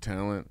enough good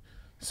talent.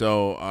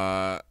 So,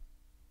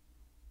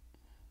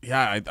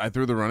 yeah, I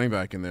threw the running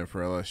back in there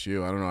for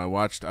LSU. I don't know.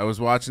 I was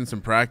watching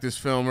some practice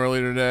film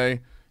earlier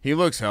today. He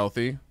looks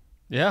healthy.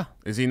 Yeah.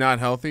 Is he not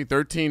healthy?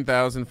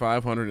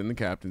 13,500 in the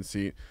captain's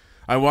seat.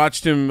 I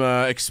watched him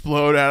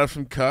explode out of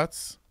some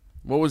cuts.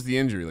 What was the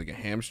injury? Like a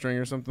hamstring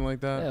or something like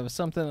that? Yeah, it was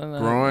something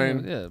on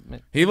groin. Yeah,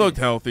 he looked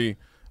healthy.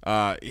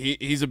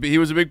 He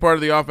was a big part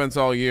of the offense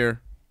all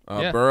year.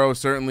 Burrow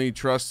certainly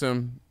trusts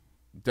him.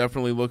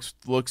 Definitely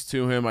looks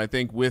to him. I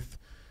think with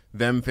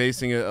them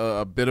facing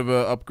a bit of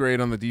an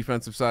upgrade on the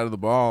defensive side of the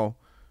ball,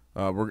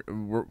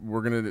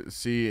 we're gonna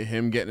see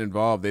him getting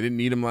involved. They didn't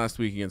need him last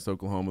week against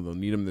Oklahoma. They'll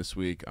need him this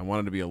week. I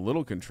wanted to be a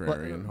little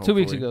contrarian. Well, 2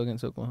 weeks ago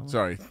against Oklahoma.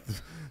 Sorry.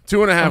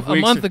 2.5 weeks.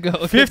 A month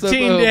ago. 15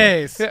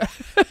 days. Yeah.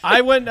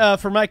 I went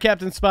for my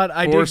captain spot.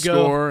 I did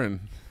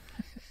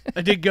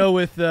go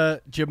with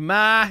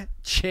Jamar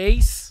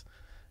Chase.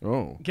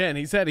 Oh. Again,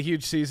 he's had a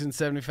huge season,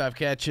 75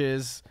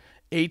 catches,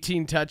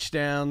 18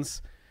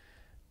 touchdowns.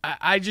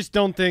 I just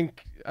don't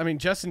think – I mean,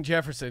 Justin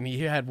Jefferson,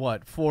 he had,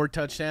 4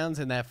 touchdowns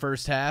in that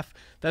first half?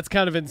 That's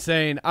kind of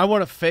insane. I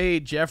want to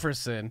fade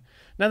Jefferson.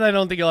 Not that I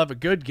don't think he'll have a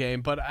good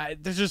game, but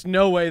there's just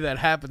no way that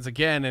happens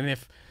again. And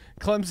if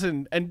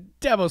Clemson – and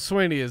Dabo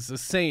Swinney is a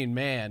sane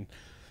man,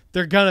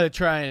 they're going to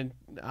try and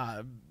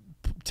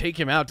take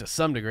him out to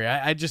some degree.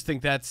 I just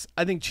think I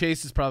think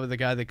Chase is probably the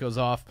guy that goes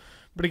off.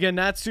 But again,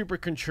 not super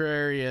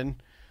contrarian.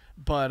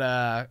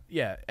 But,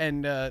 yeah,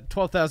 and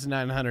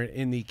 12,900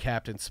 in the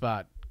captain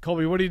spot.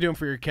 Colby, what are you doing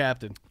for your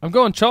captain? I'm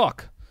going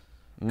chalk.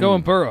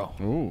 Going Burrow.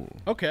 Ooh.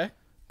 Okay.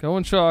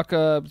 Going chalk.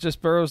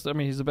 Just Burrow's. I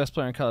mean, he's the best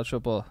player in college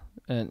football,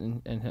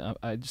 and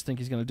I just think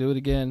he's going to do it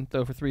again.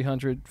 Throw for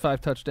 300, 5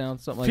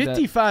 touchdowns, something like that.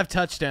 55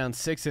 touchdowns,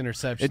 6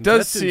 interceptions.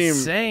 That's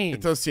insane.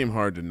 It does seem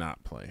hard to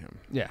not play him.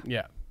 Yeah.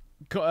 Yeah.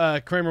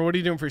 Kramer, what are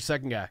you doing for your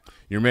second guy?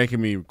 You're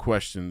making me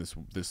question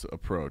this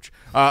approach.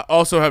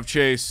 Also have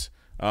Chase.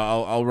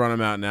 I'll run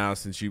him out now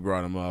since you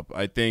brought him up.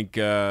 I think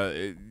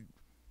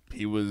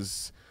he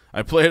was.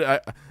 I've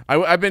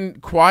been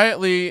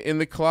quietly in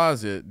the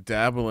closet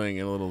dabbling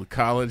in a little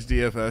college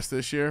DFS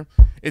this year.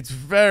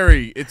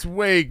 It's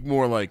way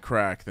more like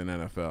crack than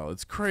NFL.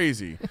 It's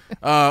crazy.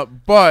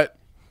 But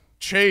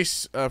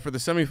Chase for the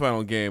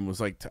semifinal game was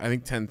like I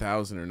think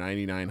 10,000 or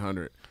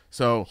 9,900.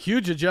 So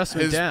huge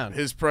adjustment down.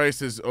 His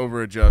price is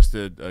over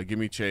adjusted. Give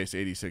me Chase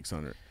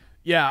 8,600.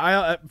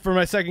 Yeah, for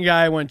my second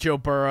guy I went Joe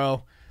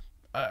Burrow.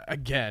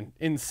 Again,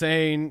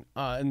 insane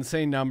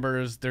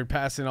numbers. They're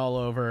passing all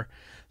over.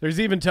 There's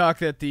even talk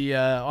that the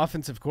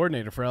offensive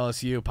coordinator for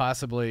LSU,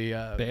 possibly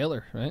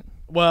Baylor, right?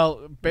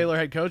 Well, Baylor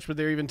head coach, but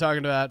they're even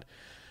talking about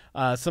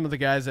some of the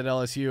guys at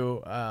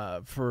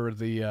LSU for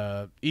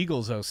the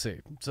Eagles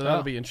OC. So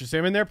that'll be interesting.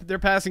 I mean, their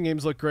passing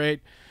games look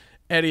great.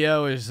 Eddie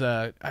O is,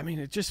 I mean,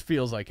 it just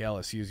feels like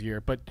LSU's year.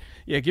 But,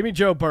 yeah, give me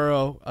Joe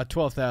Burrow,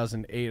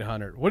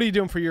 12,800. What are you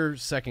doing for your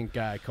second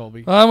guy,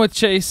 Colby? I'm with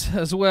Chase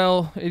as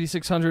well,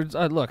 8,600.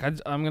 Look, I'm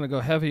going to go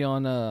heavy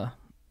on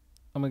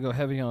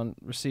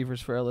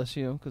receivers for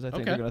LSU because I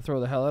think they're going to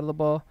throw the hell out of the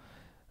ball.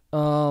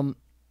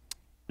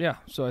 Yeah,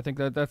 so I think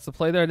that's the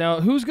play there. Now,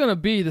 who's going to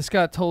be the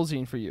Scott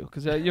Tolzien for you?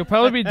 Because you'll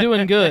probably be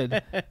doing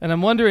good. And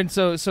I'm wondering,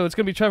 so it's going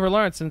to be Trevor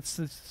Lawrence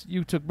since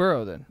you took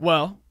Burrow then.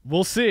 Well,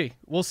 we'll see.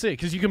 We'll see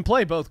because you can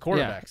play both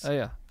quarterbacks.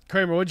 Yeah.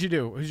 Kramer, what'd you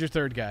do? Who's your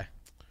third guy?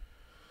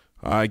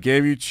 I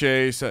gave you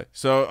Chase.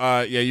 So,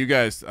 yeah, you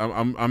guys,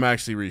 I'm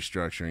actually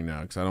restructuring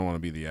now because I don't want to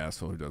be the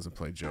asshole who doesn't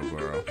play Joe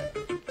Burrow.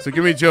 So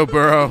give me Joe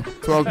Burrow,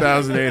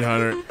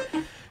 12,800.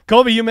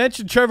 Colby, you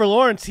mentioned Trevor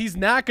Lawrence. He's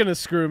not going to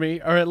screw me,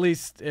 or at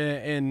least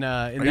in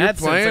that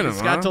sense. Like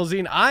Scott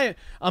Tolzien.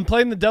 I'm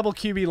playing the double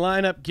QB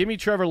lineup. Give me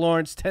Trevor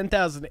Lawrence,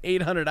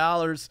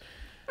 $10,800.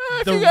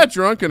 If you got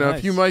drunk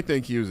enough, you might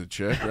think he was a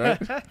chick, right?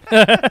 We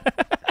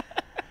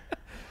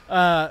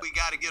got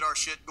to get our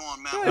shit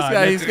going,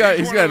 man. He's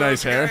got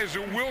nice hair. Guys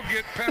who will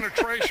get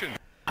penetration.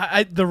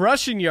 The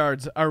rushing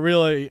yards are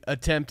really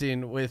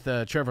attempting with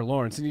Trevor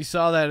Lawrence, and you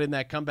saw that in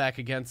that comeback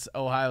against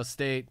Ohio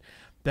State.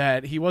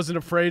 That he wasn't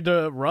afraid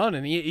to run,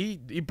 and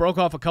he broke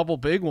off a couple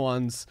big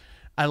ones.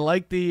 I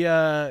like the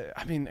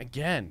I mean,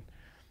 again,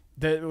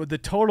 the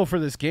total for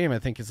this game I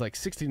think is like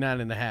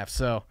 69.5.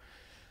 So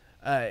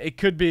it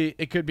could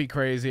be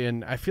crazy,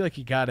 and I feel like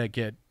you got to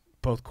get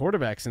both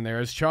quarterbacks in there.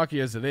 As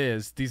chalky as it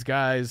is, these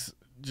guys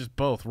just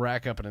both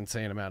rack up an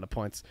insane amount of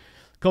points.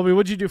 Colby,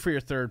 what'd you do for your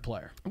third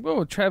player? I'm going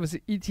with Travis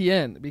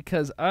Etienne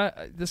because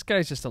this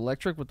guy's just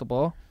electric with the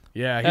ball.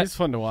 Yeah, he's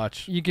fun to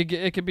watch. You could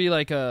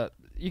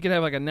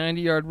have like a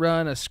 90-yard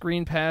run, a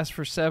screen pass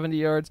for 70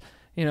 yards.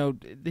 You know,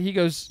 he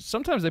goes.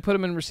 Sometimes they put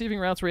him in receiving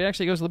routes where he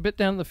actually goes a little bit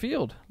down the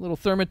field, a little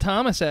Thurman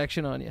Thomas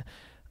action on you.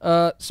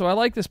 So I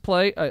like this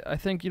play. I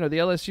think the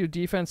LSU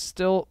defense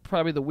still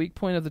probably the weak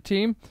point of the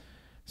team.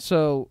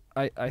 So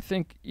I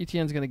think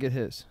Etienne's going to get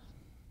his.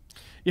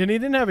 Yeah, and he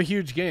didn't have a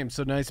huge game,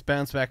 so nice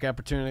bounce back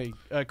opportunity.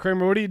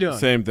 Kramer, what are you doing?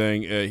 Same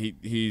thing.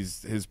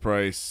 He's his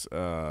price.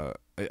 I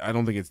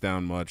don't think it's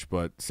down much,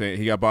 but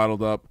he got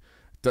bottled up.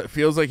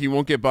 Feels like he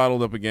won't get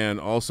bottled up again.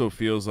 Also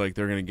feels like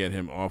they're going to get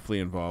him awfully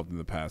involved in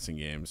the passing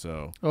game.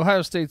 So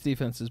Ohio State's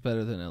defense is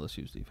better than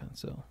LSU's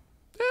defense. So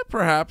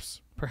perhaps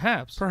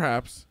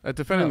at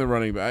defending the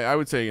running back, I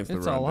would say against the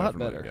run, it's a lot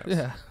better. Yes.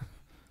 Yeah,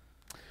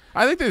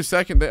 I think they're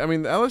second. I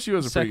mean, LSU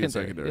has a pretty good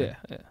secondary.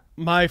 Yeah.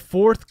 My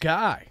fourth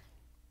guy,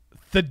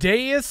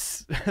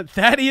 Thaddeus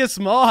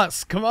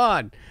Moss. Come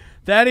on,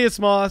 Thaddeus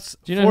Moss.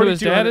 Do you know who his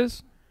dad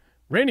is?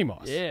 Randy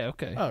Moss. Yeah,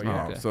 okay. Oh,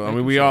 yeah. Okay. So, I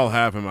mean, we all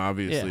have him,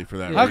 obviously, for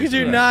that How reason. could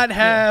you not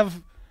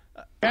have...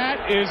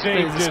 That is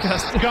a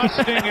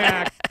disgusting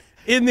act.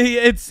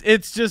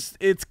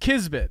 It's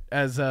kismet,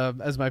 as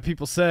my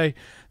people say.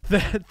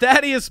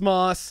 Thaddeus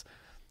Moss,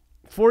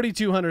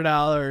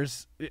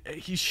 $4,200.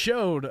 He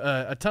showed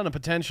a ton of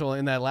potential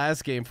in that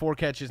last game. 4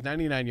 catches,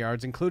 99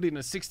 yards, including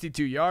a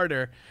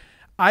 62-yarder.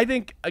 I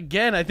think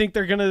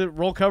they're going to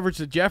roll coverage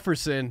to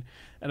Jefferson,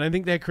 and I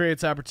think that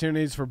creates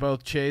opportunities for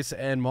both Chase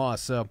and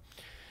Moss. So,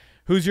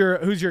 who's your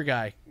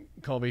guy,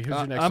 Colby? Who's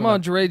your next I'm one?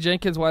 on Dre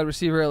Jenkins, wide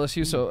receiver,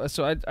 LSU. So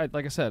I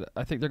like I said,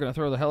 I think they're going to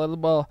throw the hell out of the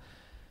ball.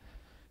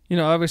 You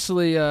know,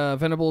 obviously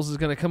Venables is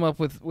going to come up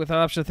with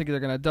options. I think they're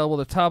going to double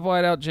the top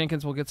wide out.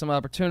 Jenkins will get some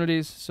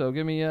opportunities. So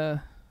give me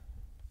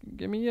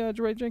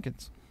Dre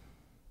Jenkins.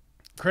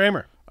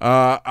 Kramer.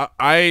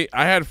 I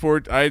had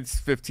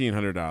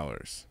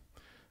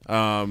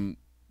 $1,500.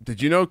 Did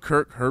you know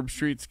Kirk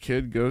Herbstreit's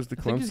kid goes to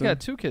Clemson? I think he's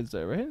got 2 kids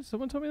there, right?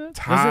 Someone told me that.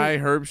 Ty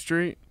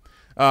Herbstreit.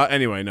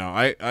 Anyway, no.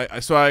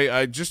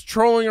 I just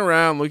trolling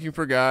around looking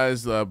for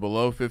guys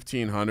below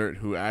 1,500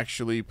 who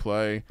actually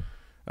play,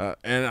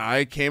 and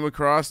I came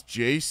across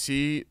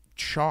JC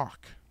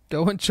Chalk.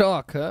 Going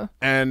Chalk, huh?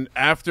 And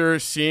after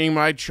seeing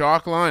my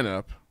Chalk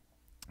lineup,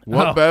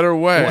 what better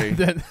way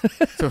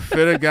to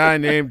fit a guy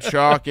named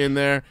Chalk in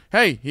there?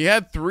 Hey, he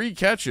had 3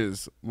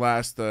 catches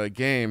last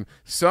game.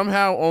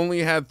 Somehow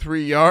only had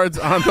 3 yards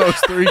on those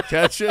 3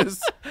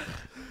 catches.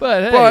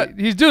 But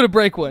he's due to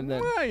break one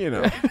then. Well, you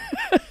know.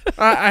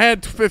 I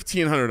had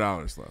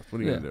 $1,500 left.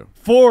 What are you going to do?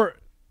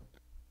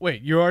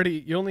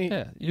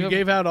 You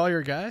gave out all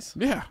your guys?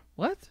 Yeah.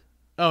 What?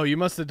 Oh, you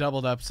must have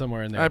doubled up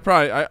somewhere in there.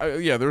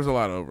 There was a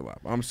lot of overlap.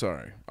 I'm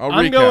sorry.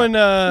 I'm going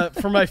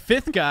for my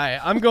 5th guy.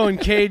 I'm going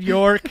Cade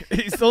York.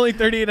 He's only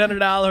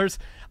 $3,800.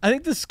 I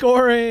think the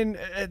scoring,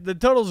 the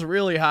total's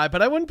really high,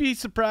 but I wouldn't be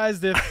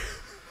surprised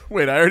if.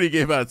 Wait, I already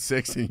gave out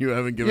 6 and you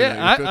haven't given.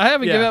 Yeah, I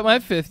haven't given out my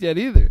 5th yet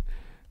either.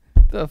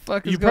 The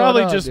fuck is you going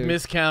probably on, just dude?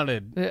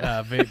 miscounted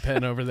vape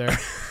pen over there.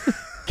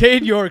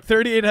 Cade York,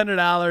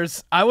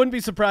 $3,800. I wouldn't be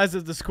surprised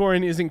if the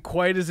scoring isn't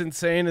quite as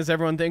insane as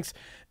everyone thinks.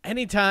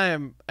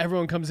 Anytime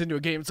everyone comes into a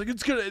game, it's like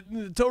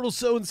the total's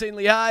so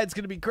insanely high, it's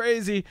gonna be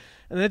crazy,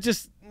 and that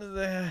just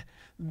the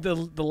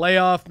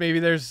layoff. Maybe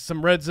there's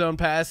some red zone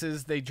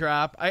passes they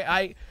drop.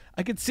 I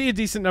could see a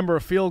decent number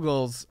of field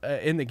goals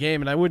in the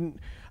game, and I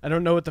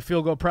don't know what the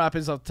field goal prop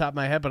is off the top of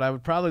my head, but I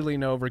would probably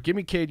lean over. Give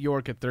me Cade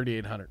York at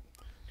 $3,800.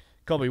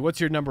 Colby, what's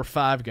your number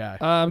 5 guy?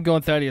 I'm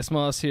going Thaddeus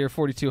Moss here,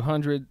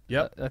 4,200.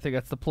 Yep. I think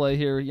that's the play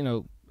here. You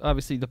know,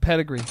 obviously the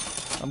pedigree.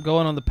 I'm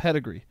going on the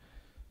pedigree.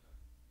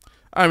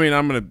 I mean,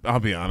 I'll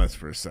be honest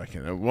for a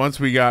second. Once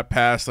we got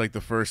past like the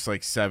first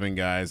 7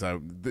 guys,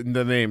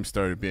 the name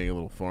started being a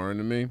little foreign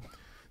to me.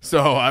 So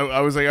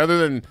I was like, other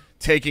than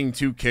taking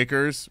 2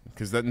 kickers,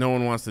 because no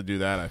one wants to do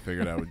that, I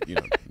figured I would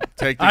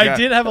take the guy. I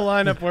did have a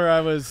lineup where I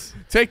was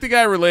take the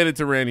guy related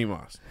to Randy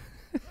Moss.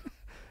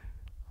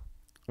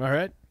 All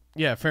right.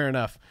 Yeah, fair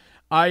enough.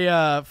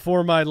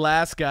 For my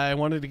last guy, I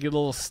wanted to get a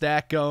little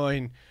stack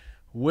going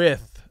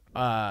with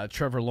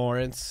Trevor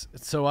Lawrence.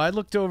 So I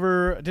looked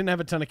over. I didn't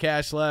have a ton of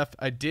cash left.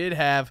 I did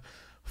have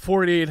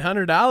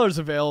 $4,800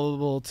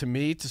 available to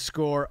me to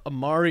score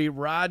Amari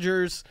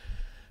Rodgers.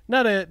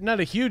 Not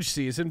a huge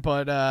season,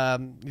 but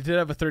he did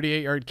have a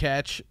 38-yard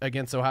catch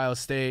against Ohio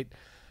State.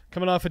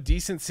 Coming off a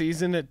decent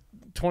season at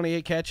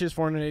 28 catches,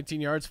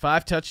 418 yards,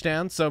 5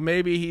 touchdowns. So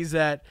maybe he's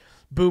that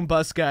boom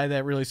bust guy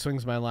that really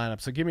swings my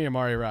lineup. So give me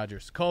Amari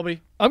Rodgers.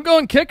 Colby? I'm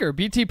going kicker,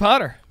 BT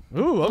Potter.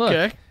 Ooh,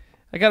 okay. Look,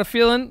 I got a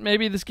feeling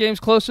maybe this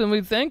game's closer than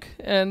we think,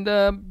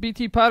 and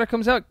BT Potter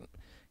comes out,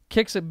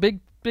 kicks a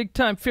big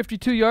time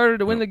 52-yarder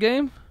to win the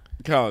game.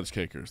 College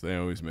kickers, they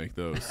always make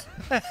those.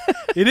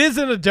 It is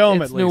in a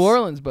dome, it's at least. New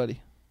Orleans,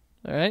 buddy.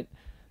 All right?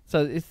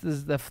 So this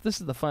is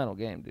the final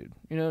game, dude.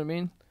 You know what I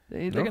mean?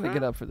 They're going to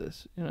get up for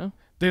this, you know?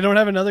 They don't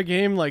have another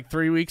game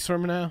 3 weeks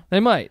from now?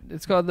 They might.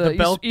 It's called the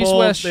East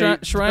West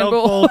Shrine Belk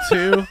Bowl. Bowl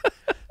 2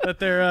 that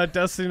they're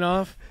dusting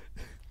off.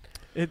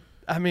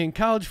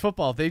 College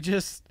football, they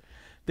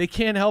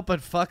can't help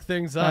but fuck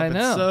things up. I know.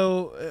 It's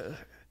so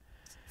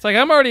it's like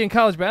I'm already in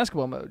college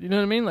basketball mode. You know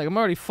what I mean? Like I'm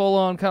already full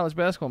on college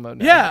basketball mode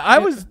now. Yeah, I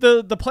was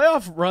the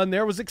playoff run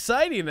there was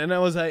exciting, and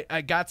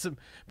I got some,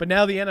 but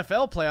now the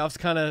NFL playoffs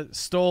kind of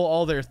stole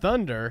all their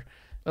thunder.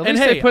 At least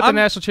they put the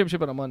national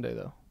championship on a Monday,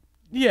 though.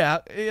 Yeah,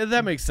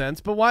 that makes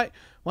sense. But why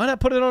not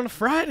put it on a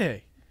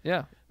Friday?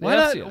 Yeah. Why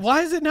not?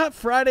 Why is it not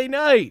Friday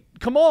night?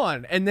 Come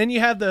on. And then you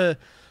have the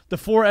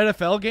 4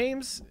 NFL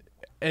games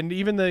and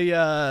even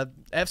the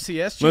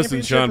FCS championship.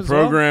 Listen, Sean, as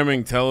well.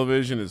 programming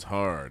television is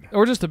hard.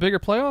 Or just a bigger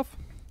playoff?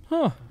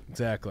 Huh.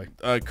 Exactly.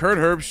 Kurt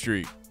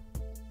Herbstreit,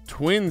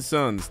 twin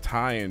sons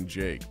Ty and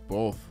Jake,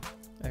 both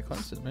At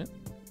Clemson, man.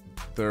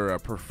 they're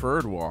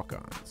preferred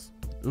walk-ons.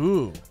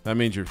 Ooh. That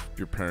means your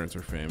parents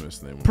are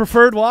famous. And they won't.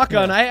 Preferred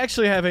walk-on. I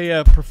actually have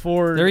a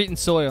preferred. They're eating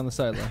soy on the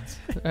sidelines.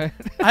 I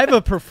have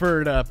a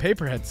preferred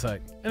paperhead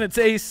site, and it's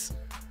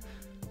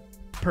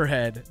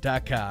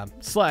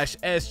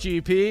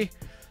aceperhead.com/SGP.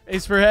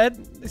 Ace per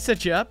Head, they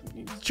set you up.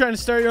 You trying to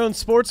start your own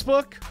sports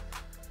book?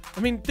 I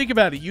mean, think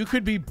about it. You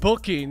could be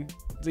booking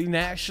the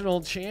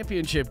national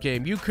championship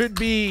game. You could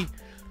be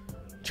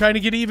trying to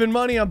get even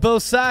money on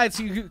both sides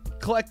so you could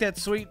collect that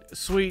sweet,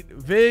 sweet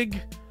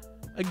VIG.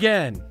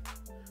 Again,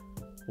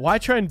 why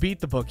try and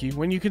beat the bookie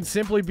when you can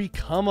simply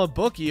become a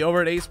bookie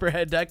over at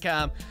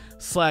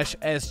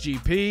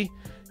aceperhead.com/SGP?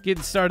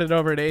 Getting started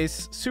over at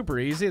Ace, super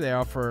easy. They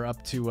offer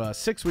up to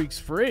 6 weeks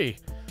free.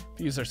 If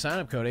you use our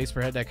sign-up code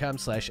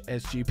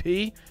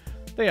aceperhead.com/SGP,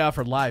 they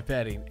offer live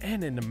betting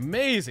and an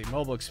amazing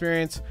mobile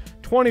experience,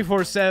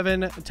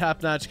 24/7,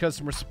 top-notch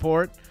customer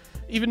support.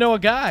 Even know a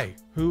guy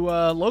who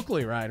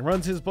locally, Ryan,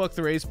 runs his book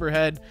through Ace per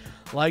Head,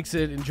 likes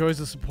it, enjoys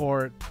the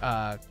support,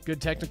 good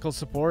technical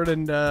support,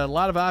 and a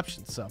lot of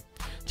options. So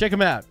check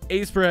them out,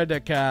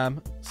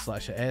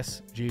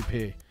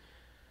 aceperhead.com/SGP.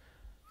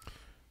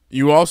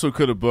 You also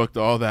could have booked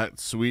all that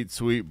sweet,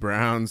 sweet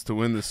Browns to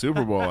win the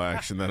Super Bowl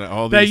action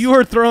that you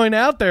were throwing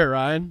out there,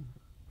 Ryan.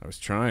 I was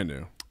trying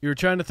to. You were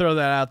trying to throw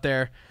that out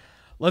there.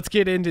 Let's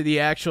get into the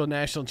actual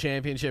national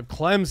championship.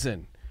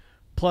 Clemson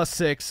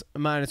 +6,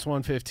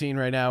 -115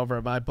 right now over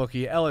at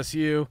MyBookie.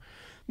 LSU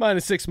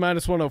 -6,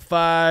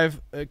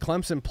 -105.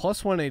 Clemson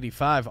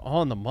 +185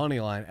 on the money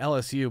line.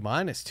 LSU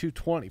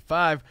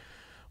 -225.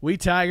 We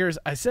Tigers,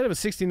 I said it was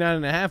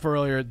 69.5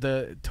 earlier.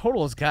 The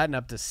total has gotten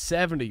up to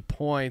 70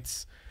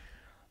 points.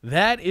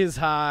 That is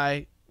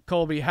high.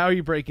 Colby, how are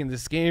you breaking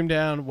this game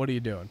down? What are you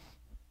doing?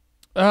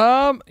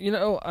 I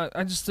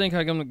just think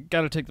I'm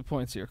got to take the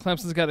points here.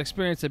 Clemson's got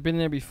experience. They've been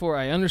there before.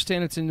 I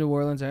understand it's in New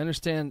Orleans. I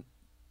understand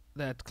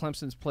that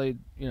Clemson's played,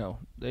 the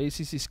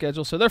ACC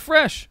schedule, so they're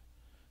fresh.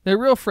 They're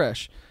real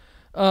fresh.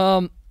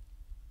 But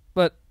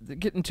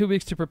getting 2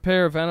 weeks to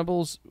prepare,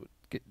 Venables,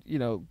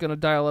 going to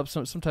dial up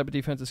some type of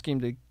defensive scheme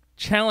to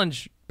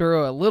challenge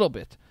Burrow a little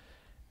bit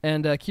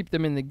and keep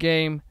them in the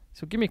game.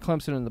 So give me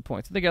Clemson in the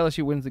points. I think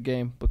LSU wins the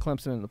game, but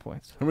Clemson in the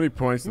points. How many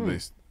points did they?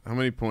 How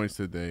many points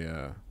did they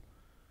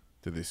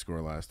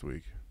score last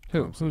week?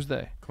 Who? Clemson. Who's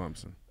they?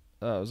 Clemson.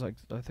 It was I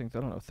think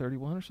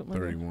 31 or something.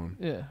 31. Like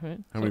that? Yeah,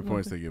 right. How many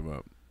points they give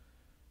up?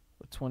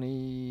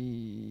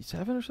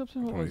 27 or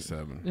something.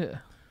 27. Yeah.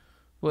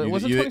 Well,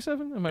 was it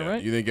 27? Am I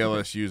right? You think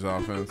LSU's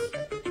offense?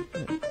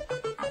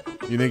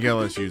 You think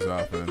LSU's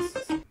offense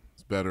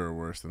is better or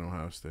worse than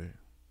Ohio State?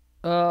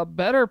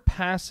 Better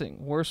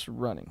passing, worse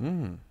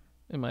running,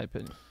 in my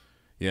opinion.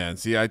 Yeah, and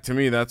see, to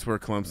me, that's where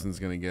Clemson's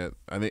going to get.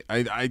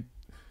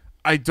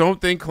 I don't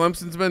think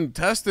Clemson's been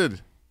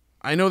tested.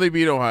 I know they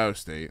beat Ohio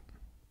State.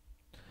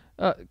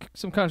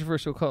 Some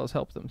controversial calls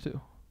help them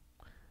too.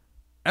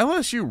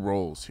 LSU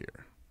rolls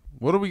here.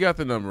 What do we got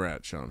the number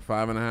at, Sean?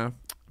 5.5?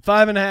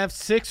 5.5,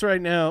 6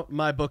 right now,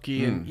 my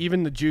bookie, and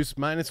even the juice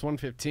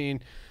 -115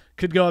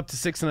 could go up to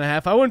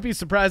 6.5. I wouldn't be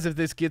surprised if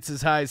this gets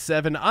as high as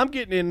 7. I'm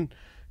getting in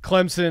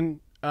Clemson.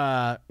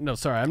 No,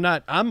 sorry, I'm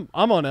not. I'm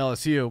on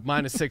LSU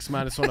 -6,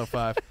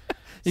 -105.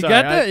 You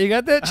got that? You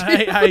got that?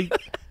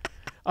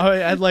 I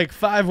had like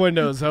 5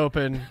 windows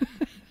open,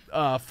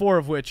 4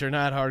 of which are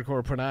not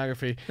hardcore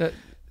pornography. That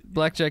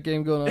blackjack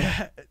game going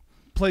on.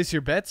 Place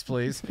your bets,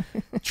 please.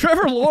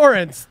 Trevor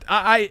Lawrence.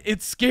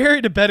 It's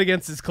scary to bet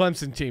against this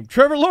Clemson team.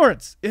 Trevor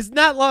Lawrence has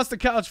not lost a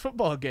college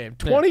football game.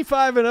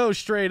 25-0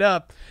 straight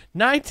up.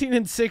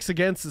 19-6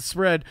 against the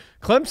spread.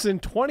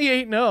 Clemson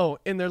 28-0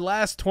 in their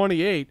last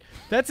 28.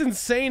 That's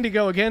insane to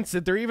go against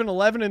it. They're even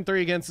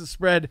 11-3 against the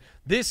spread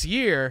this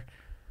year.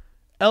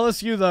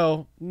 LSU,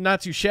 though,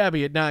 not too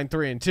shabby at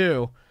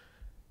 9-3-2.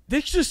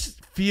 This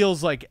just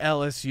feels like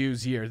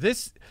LSU's year.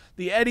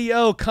 The Eddie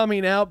O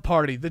coming out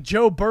party, the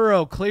Joe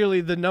Burrow,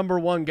 clearly the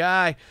 #1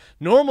 guy.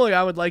 Normally,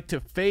 I would like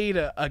to fade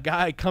a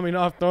guy coming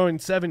off throwing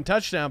 7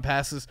 touchdown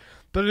passes,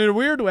 but in a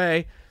weird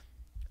way,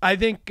 I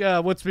think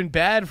what's been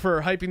bad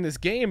for hyping this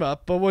game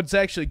up, but what's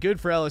actually good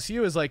for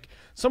LSU is like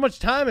so much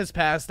time has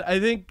passed. I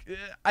think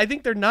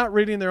they're not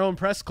reading their own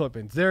press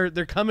clippings. They're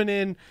coming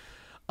in.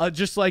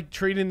 Just like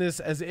treating this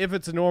as if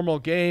it's a normal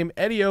game.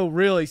 Eddie O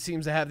really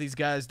seems to have these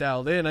guys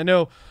dialed in. I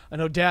know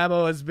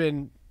Dabo has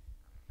been,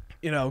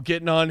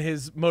 getting on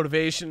his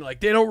motivation. Like,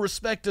 they don't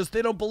respect us.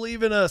 They don't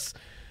believe in us.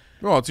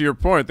 Well, to your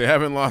point, they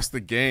haven't lost the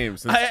game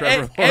since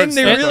Trevor Lawrence.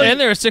 And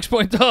they're a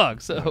 6-point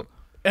dog. So,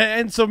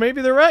 and so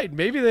maybe they're right.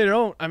 Maybe they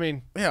don't. I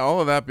mean, yeah. All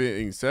of that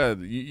being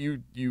said,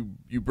 you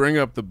bring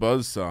up the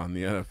buzzsaw in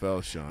the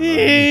NFL, Sean.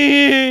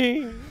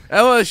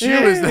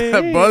 LSU is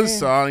that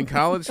buzzsaw in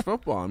college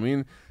football. I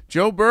mean,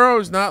 Joe Burrow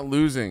is not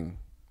losing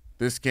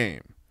this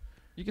game.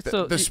 You can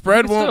still, the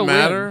spread you can won't still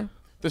matter. win.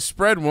 The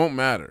spread won't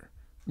matter.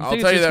 You I'll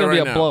think tell it's you just that gonna right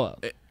be a now.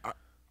 blowout?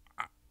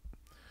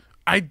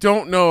 I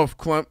don't know if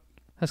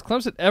Has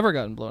Clemson ever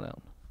gotten blown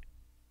out?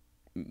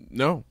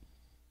 No.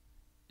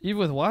 Even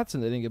with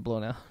Watson, they didn't get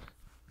blown out.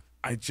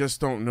 I just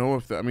don't know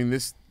if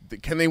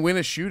can they win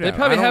a shootout? They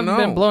probably I don't haven't know.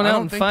 been blown I out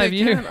don't in think 5 they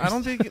years. can. I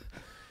don't think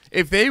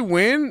if they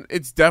win,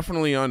 it's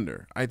definitely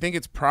under. I think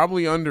it's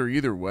probably under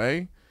either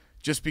way,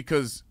 just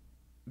because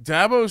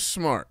Dabo's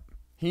smart.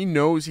 He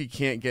knows he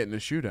can't get in a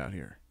shootout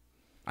here.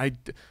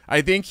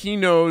 I think he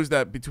knows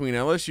that between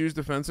LSU's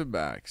defensive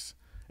backs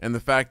and the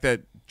fact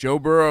that Joe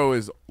Burrow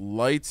is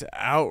lights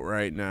out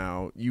right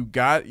now, you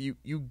got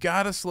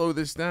to slow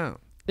this down.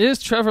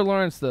 Is Trevor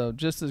Lawrence, though,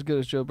 just as good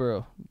as Joe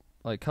Burrow,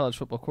 like college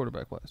football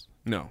quarterback-wise?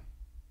 No.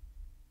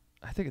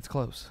 I think it's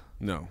close.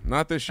 No,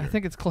 not this year. I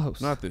think it's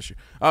close. Not this year.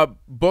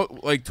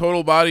 But like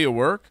total body of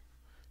work,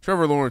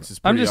 Trevor Lawrence is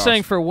pretty I'm just saying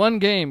awesome. for one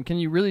game, can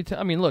you really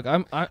I mean, look, I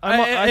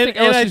think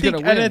LSU's going to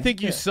win. And I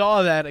think you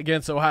saw that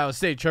against Ohio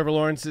State. Trevor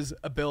Lawrence's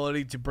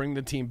ability to bring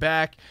the team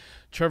back.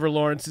 Trevor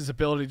Lawrence's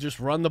ability to just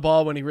run the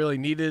ball when he really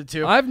needed it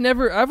to.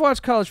 I've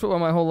watched college football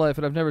my whole life,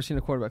 and I've never seen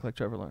a quarterback like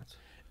Trevor Lawrence.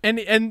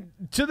 And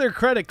to their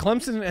credit,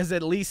 Clemson has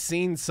at least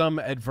seen some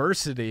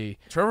adversity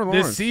Trevor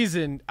Lawrence this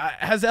season.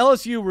 Has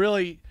LSU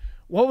really?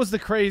 What was the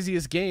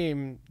craziest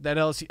game that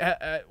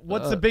LSU?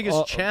 What's the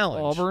biggest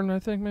challenge? Auburn, I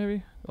think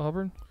maybe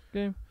Auburn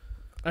game.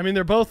 I mean,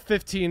 they're both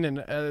 15 and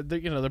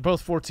they're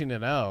both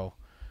 14-0,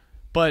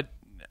 but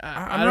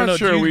I'm don't not know.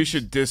 sure we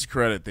should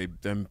discredit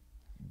them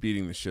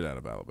beating the shit out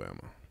of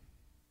Alabama,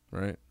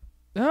 right?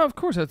 No, of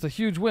course that's a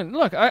huge win.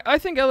 Look, I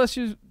think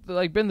LSU's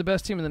like been the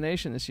best team in the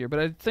nation this year, but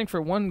I think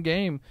for one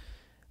game,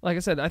 like I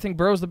said, I think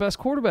Burrow's the best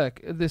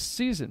quarterback this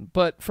season.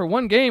 But for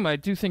one game, I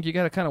do think you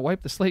got to kind of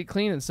wipe the slate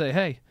clean and say,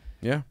 hey,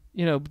 yeah,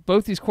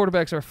 both these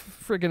quarterbacks are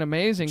friggin'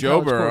 amazing.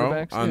 Joe Burrow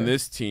quarterbacks. on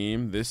this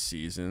team this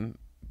season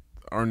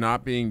are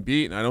not being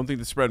beat, and I don't think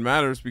the spread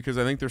matters because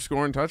I think they're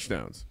scoring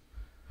touchdowns.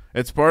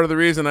 It's part of the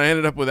reason I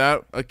ended up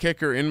without a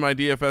kicker in my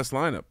DFS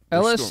lineup.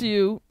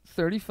 LSU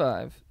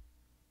 35,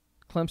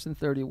 Clemson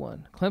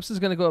 31. Clemson's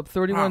going to go up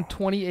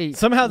 31-28.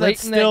 Somehow that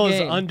still is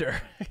game.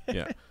 under.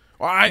 Yeah.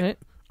 Well,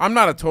 I'm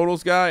not a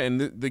totals guy,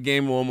 and the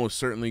game will almost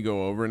certainly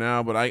go over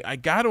now, but I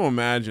got to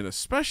imagine,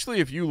 especially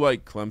if you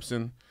like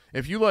Clemson,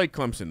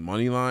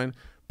 money line,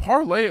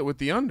 parlay it with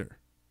the under.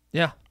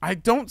 Yeah. I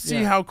don't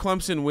see how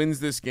Clemson wins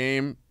this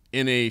game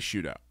in a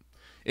shootout.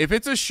 If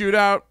it's a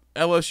shootout,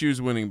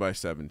 LSU's winning by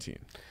 17.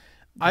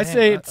 I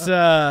say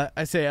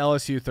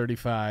LSU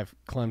 35,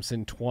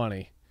 Clemson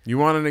 20. You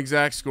want an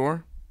exact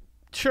score?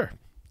 Sure.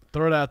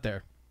 Throw it out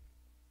there.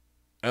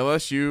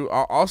 LSU,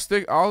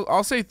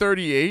 I'll say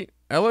 38.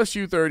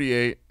 LSU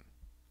 38,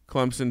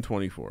 Clemson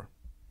 24.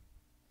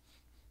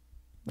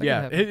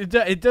 Yeah,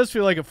 it does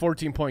feel like a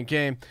 14-point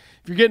game.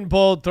 If you're getting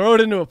bold, throw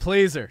it into a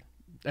pleaser.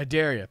 I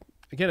dare you.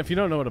 Again, if you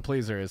don't know what a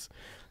pleaser is,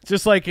 it's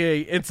just like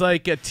it's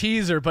like a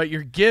teaser, but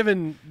you're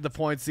giving the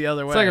points the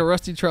other way. It's like a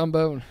rusty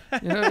trombone.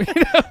 You know what I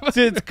mean?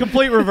 It's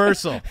complete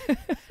reversal.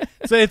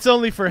 So it's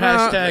only for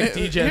hashtag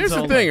DJs. Here's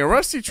the thing: a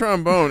rusty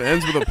trombone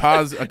ends with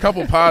a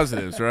couple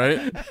positives,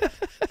 right?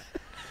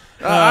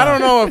 I don't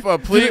know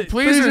if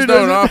pleasers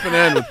don't often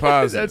end with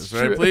positives,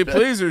 right?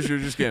 Pleasers, you're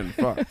just getting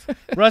fucked.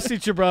 Rusty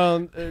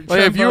trombone.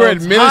 Like if you were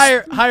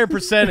higher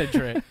percentage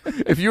rate.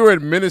 If you were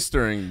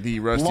administering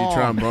the rusty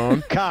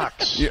trombone,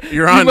 Cox.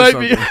 you're on to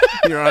something.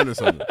 You're on to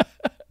something.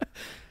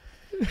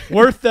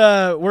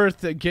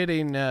 Worth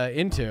getting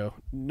into.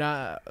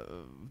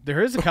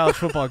 There is a college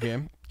football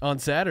game on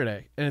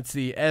Saturday, and it's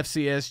the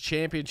FCS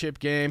championship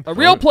game. A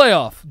real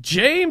playoff.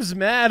 James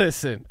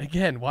Madison.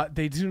 Again,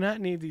 they do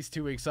not need these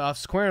 2 weeks off.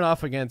 Squaring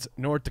off against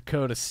North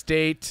Dakota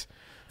State.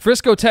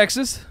 Frisco,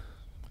 Texas.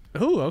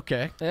 Ooh,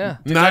 okay. Yeah.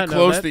 Not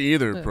close to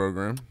either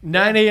program.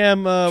 9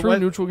 a.m.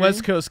 Neutral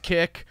West game. Coast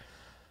kick.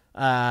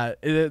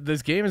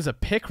 This game is a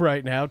pick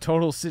right now.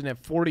 Total sitting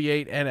at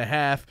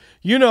 48.5.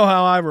 You know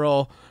how I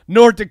roll.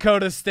 North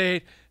Dakota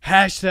State.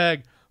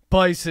 Hashtag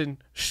Bison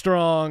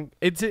strong.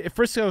 It's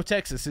Frisco,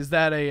 Texas. Is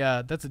that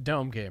that's a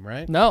dome game,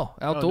 right? No,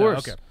 outdoors. Oh, no,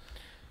 okay.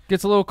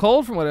 Gets a little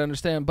cold from what I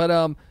understand, but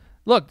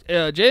look,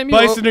 JMU.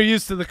 Bison are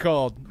used to the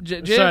cold.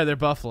 Sorry, they're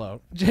Buffalo.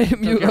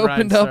 JMU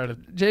opened up.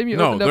 JMU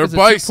opened up as a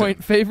Bison.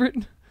 2-point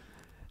favorite,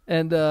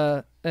 and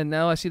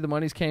now I see the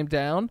money's came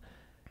down.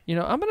 You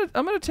know, I'm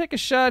gonna take a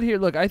shot here.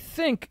 Look, I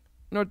think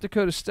North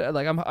Dakota State.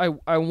 Like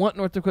I want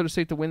North Dakota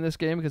State to win this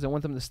game because I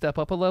want them to step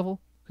up a level.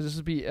 Because this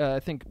would be, I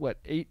think,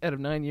 8 out of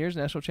 9 years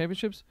national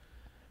championships.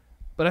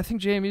 But I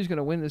think JMU is going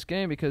to win this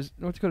game because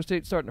North Dakota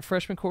State starting a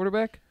freshman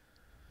quarterback.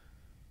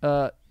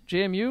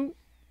 JMU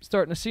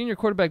starting a senior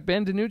quarterback,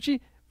 Ben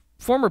DiNucci,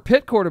 former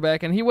Pitt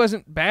quarterback, and he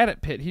wasn't bad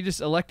at Pitt. He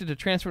just elected to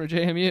transfer to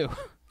JMU,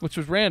 which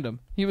was random.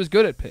 He was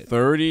good at Pitt.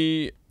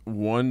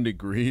 31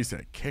 degrees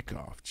at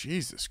kickoff.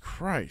 Jesus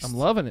Christ. I'm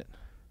loving it.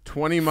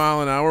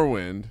 20-mile-an-hour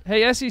wind.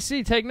 Hey,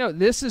 SEC, take note.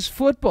 This is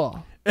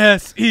football.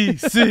 SEC.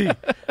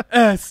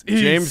 SEC.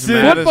 James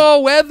Madison.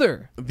 Football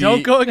weather.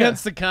 Don't go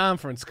against the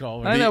conference,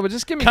 Colby. I know, but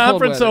just give me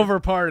conference cold weather. over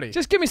party.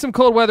 Just give me some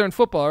cold weather in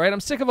football, all right? I'm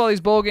sick of all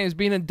these bowl games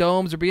being in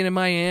domes or being in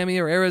Miami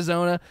or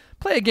Arizona.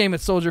 Play a game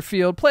at Soldier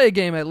Field. Play a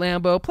game at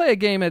Lambeau. Play a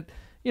game at,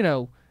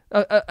 and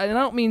I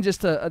don't mean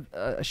just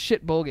a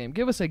shit bowl game.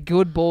 Give us a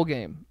good bowl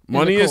game.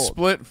 Money is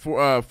split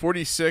for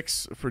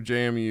 46 for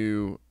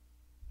JMU.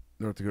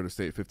 North Dakota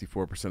State,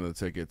 54% of the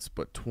tickets,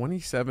 but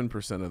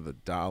 27% of the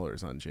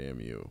dollars on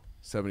JMU,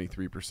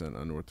 73%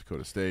 on North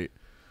Dakota State.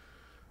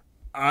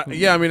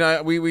 Yeah, I mean,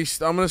 I'm going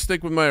to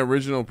stick with my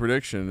original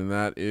prediction, and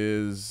that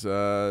is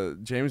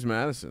James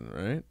Madison,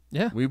 right?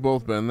 Yeah. We've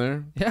both been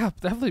there. Yeah,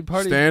 definitely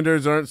party.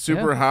 Standards aren't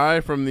super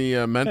high from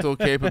the mental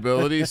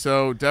capability,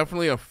 so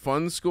definitely a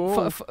fun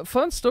school.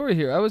 Fun story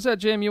here. I was at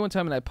JMU one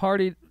time, and I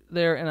partied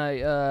there, and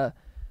I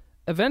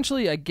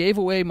eventually I gave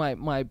away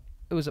my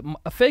it was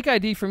a fake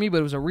ID for me, but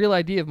it was a real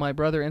ID of my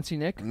brother, NC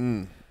Nick.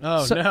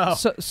 Oh, no.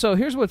 So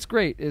here's what's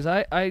great is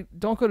I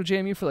don't go to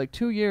JMU for like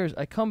 2 years.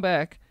 I come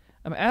back.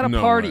 I'm at a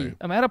party. Way.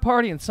 I'm at a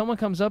party, and someone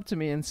comes up to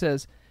me and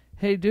says,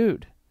 "Hey,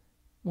 dude,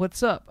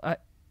 what's up?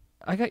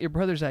 I got your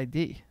brother's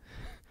ID."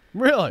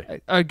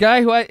 Really? A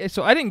guy who I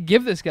didn't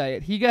give this guy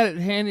it. He got it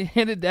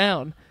handed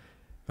down.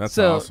 That's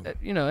so, awesome.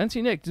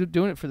 NC Nick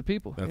doing it for the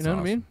people. That's you know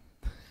awesome. what I mean?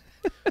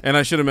 And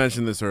I should have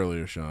mentioned this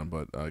earlier, Sean,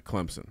 but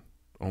Clemson,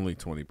 only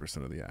 20%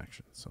 of the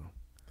action. So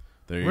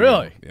there you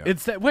really? go. Yeah.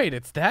 It's that. Wait,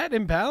 it's that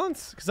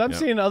imbalance? Because I'm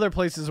seeing other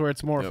places where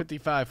it's more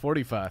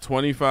 55-45.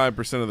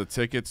 25% of the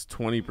tickets,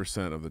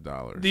 20% of the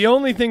dollars. The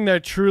only thing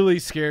that truly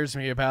scares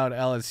me about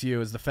LSU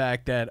is the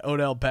fact that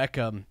Odell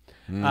Beckham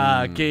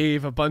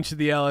gave a bunch of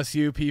the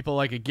LSU people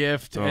like a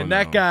gift, and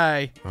that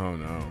guy,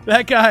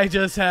 that guy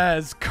just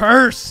has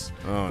curse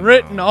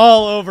written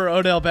all over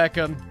Odell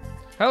Beckham.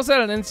 How's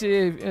that an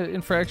NCAA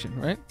infraction,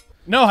 right?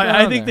 No,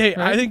 I think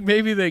I think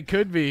maybe they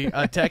could be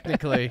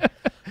technically.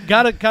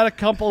 got a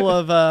couple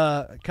of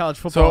college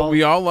football. So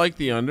we all like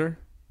the under.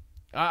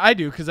 I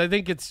do because I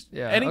think it's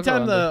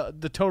anytime under.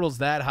 the total's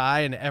that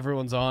high and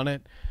everyone's on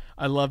it.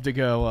 I love to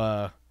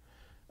go.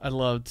 I'd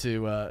love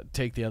to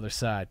take the other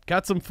side.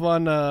 Got some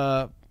fun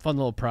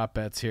little prop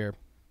bets here.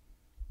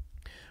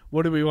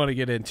 What do we want to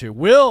get into?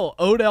 Will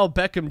Odell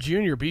Beckham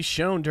Jr. be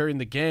shown during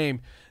the game?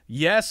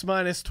 Yes,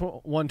 minus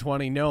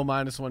 120. No,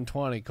 minus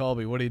 120.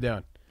 Colby, what are you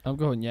doing? I'm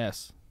going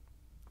yes.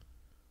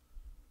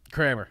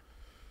 Kramer.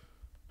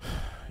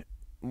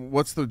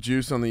 What's the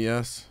juice on the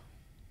yes?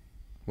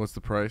 What's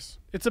the price?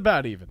 It's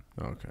about even.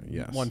 Okay,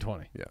 yes.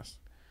 120. Yes.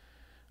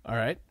 All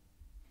right.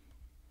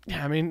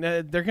 Yeah, I mean,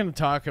 they're going to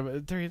talk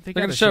about They're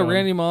going to show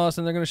Randy Moss,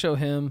 and they're going to show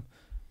him,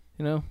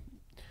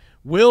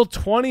 Will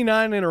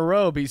 29 in a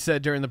row be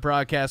said during the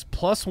broadcast?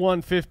 Plus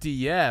 150,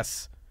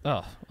 yes.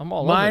 Oh, I'm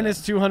all minus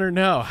over 200,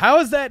 no. How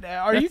is that?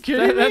 Are you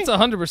kidding me? That's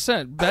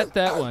 100%. Bet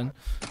that one.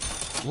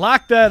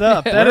 Lock that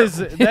up. That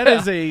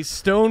is a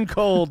stone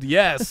cold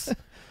yes.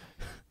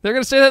 They're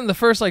going to say that in the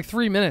first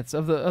 3 minutes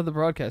of the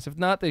broadcast. If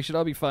not, they should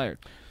all be fired.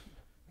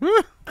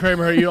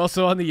 Kramer, are you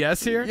also on the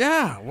yes here?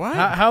 Yeah. What?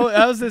 How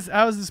is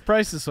this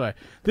priced this way?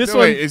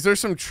 Wait, is there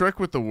some trick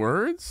with the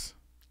words?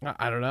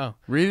 I don't know.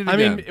 Read it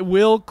again. I mean,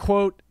 will,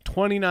 quote,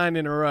 29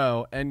 in a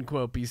row, end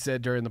quote, be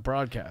said during the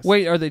broadcast.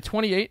 Wait, are they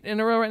 28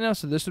 in a row right now?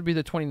 So this would be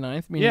the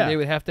 29th, meaning they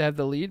would have to have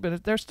the lead,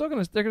 but they're still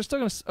going to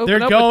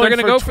open up. They're going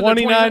to go for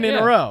 29 in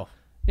a row.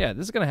 Yeah,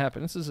 this is going to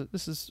happen. This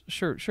is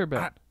sure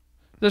bet.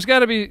 There's got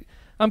to be.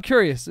 I'm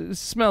curious. This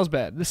smells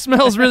bad. This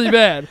smells really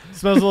bad.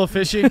 Smells a little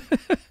fishy.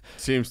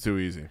 Seems too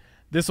easy.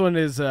 This one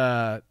is.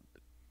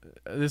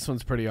 This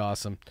one's pretty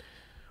awesome.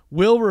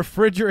 Will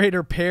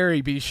Refrigerator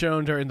Perry be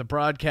shown during the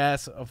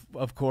broadcast?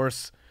 Of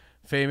course,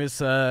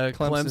 famous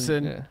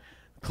Clemson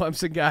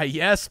guy.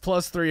 Yes,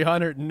 plus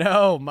 300.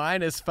 No,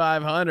 minus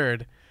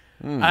 500.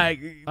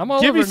 I'm all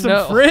give over me some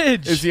no.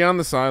 fridge. Is he on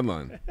the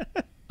sideline?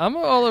 I'm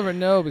all over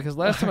no because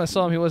last time I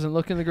saw him, he wasn't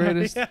looking the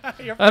greatest.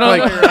 I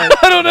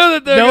don't know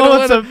that they're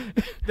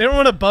they don't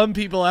want to bum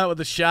people out with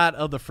a shot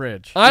of the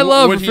fridge. I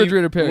love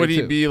Refrigerator Perry. Would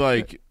he too. be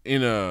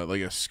in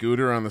a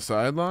scooter on the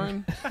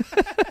sideline?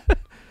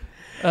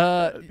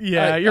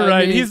 You're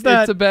right. Mean, he's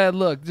not. It's a bad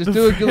look. Just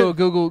do a little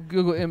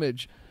Google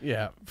image.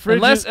 Yeah,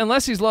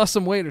 unless he's lost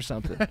some weight or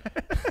something.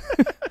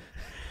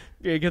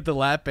 Yeah, get the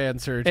lap band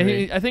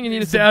surgery. And I think he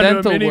needed He's some down to a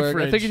dental mini work.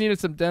 fridge. I think he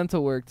needed some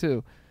dental work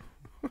too.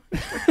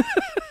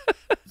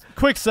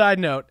 Quick side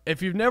note: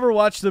 if you've never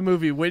watched the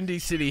movie Windy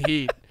City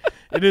Heat,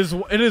 it is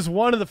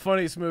one of the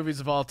funniest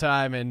movies of all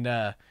time,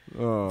 and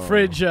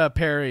Fridge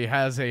Perry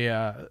has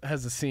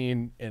a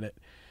scene in it.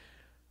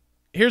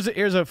 Here's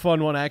a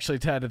fun one actually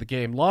tied to the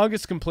game.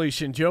 Longest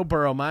completion: Joe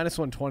Burrow minus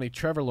 120,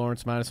 Trevor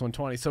Lawrence minus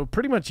 120. So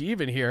pretty much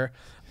even here.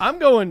 I'm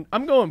going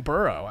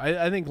Burrow.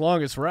 I think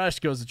longest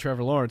rush goes to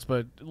Trevor Lawrence,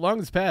 but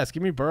longest pass,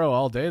 give me Burrow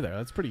all day there.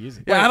 That's pretty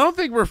easy. Yeah, I don't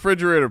think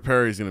Refrigerator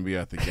Perry's going to be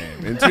at the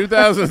game. In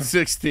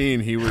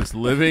 2016, he was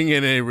living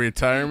in a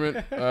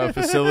retirement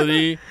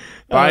facility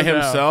by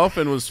himself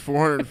and was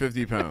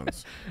 450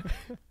 pounds.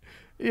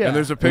 Yeah. And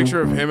there's a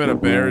picture of him at a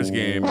Bears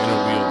game in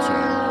a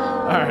wheelchair.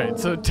 right,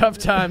 so tough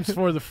times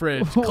for the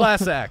fridge.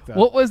 Class act. Though.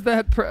 What was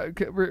that?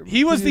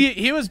 He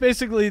was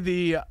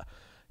basically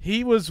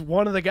he was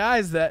one of the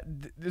guys that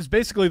is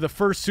basically the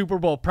first Super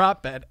Bowl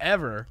prop bet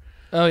ever.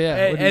 Oh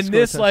yeah, and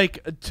this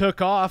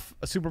took off.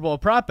 A Super Bowl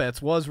prop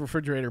bets was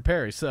Refrigerator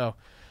Perry, so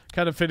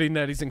kind of fitting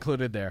that he's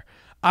included there.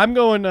 I'm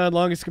going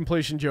longest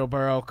completion Joe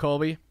Burrow.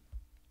 Colby.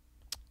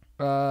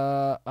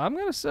 I'm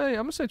gonna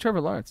say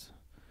Trevor Lawrence.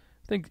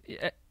 I think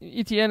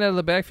ETN out of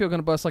the backfield going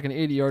to bust like an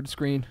 80-yard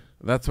screen.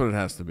 That's what it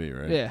has to be,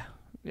 right? Yeah,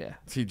 yeah.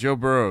 See, Joe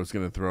Burrow is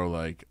going to throw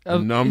like a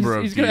number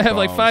of. He's going to have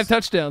like 5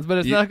 touchdowns, but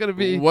it's not going to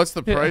be. What's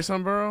the price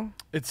on Burrow?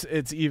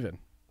 It's even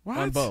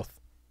on both.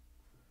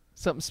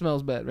 Something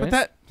smells bad, right?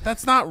 But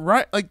that's not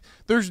right. Like,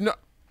 there's no.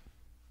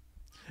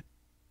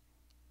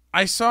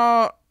 I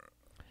saw.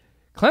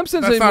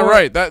 Clemson's That's not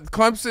right. That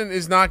Clemson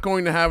is not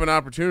going to have an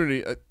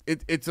opportunity.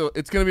 It's going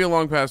to be a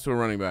long pass to a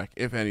running back,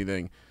 if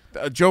anything.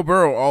 Joe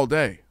Burrow all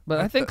day. But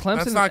I think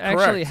Clemson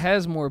actually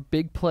has more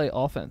big play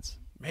offense.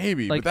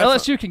 Maybe. Like but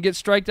LSU can get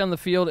strike down the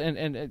field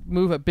and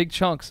move at big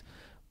chunks.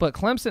 But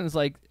Clemson's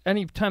like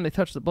any time they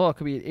touch the ball, it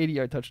could be an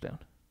 80-yard touchdown.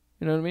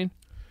 You know what I mean?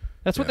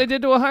 That's what they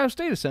did to Ohio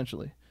State,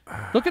 essentially.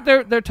 Look at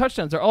their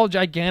touchdowns. They're all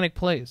gigantic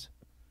plays.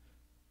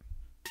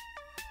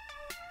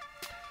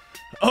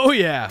 Oh,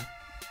 yeah.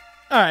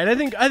 All right, I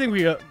think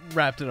we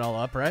wrapped it all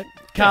up, right?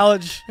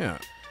 College. Yeah.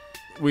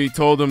 We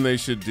told them they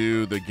should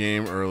do the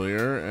game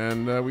earlier,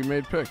 and we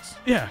made picks.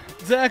 Yeah,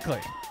 exactly.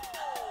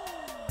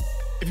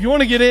 If you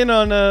want to get in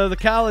on the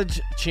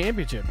college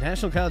championship,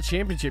 National College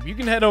Championship, you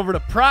can head over to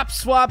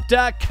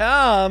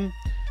PropSwap.com.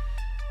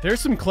 There's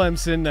some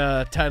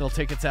Clemson title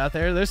tickets out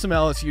there. There's some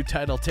LSU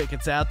title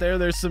tickets out there.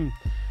 There's some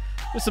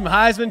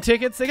Heisman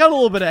tickets. They got a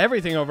little bit of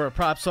everything over at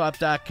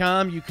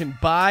PropSwap.com. You can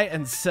buy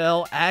and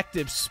sell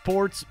active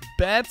sports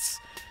bets.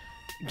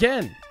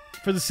 Again,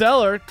 for the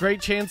seller, great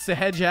chance to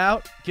hedge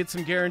out, get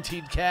some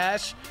guaranteed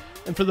cash.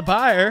 And for the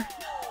buyer,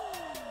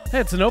 hey,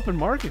 it's an open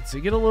market, so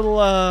you get a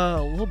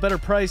little better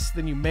price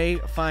than you may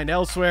find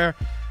elsewhere.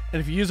 And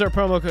if you use our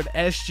promo code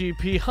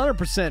SGP,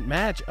 100%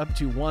 match up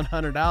to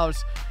 $100.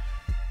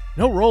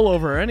 No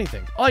rollover or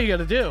anything. All you got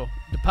to do,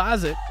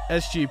 deposit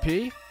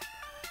SGP.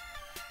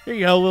 Here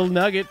you go, a little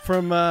nugget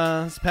from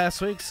this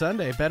past week,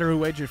 Sunday. Better who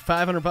wagered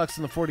 $500 on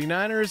the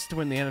 49ers to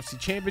win the NFC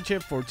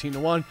Championship,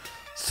 14-1.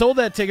 Sold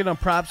that ticket on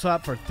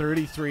PropSwap for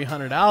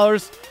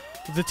 $3,300.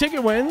 If the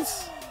ticket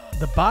wins,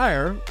 the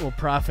buyer will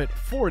profit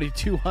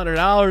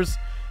 $4,200,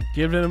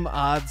 giving them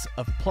odds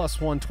of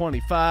plus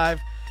 125.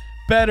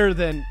 Better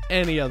than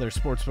any other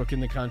sportsbook in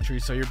the country.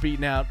 So you're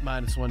beating out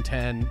minus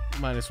 110,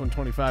 minus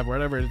 125,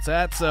 wherever it's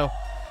at. So,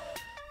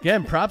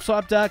 again,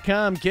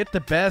 PropSwap.com. Get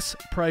the best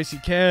price you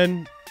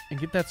can and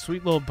get that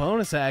sweet little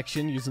bonus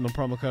action using the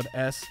promo code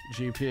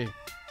SGP.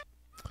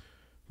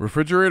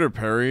 Refrigerator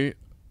Perry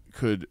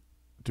could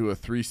do a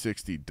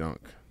 360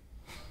 dunk.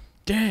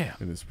 Damn.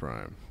 In his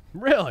prime.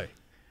 Really?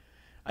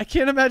 I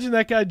can't imagine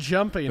that guy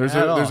jumping There's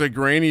at all. There's a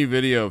grainy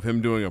video of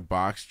him doing a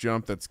box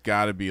jump that's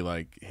got to be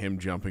like him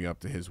jumping up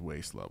to his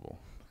waist level.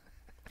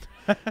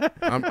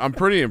 I'm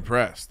pretty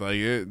impressed.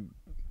 Anyway.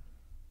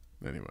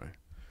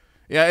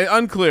 Yeah,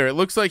 unclear. It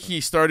looks like he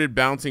started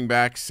bouncing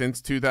back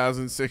since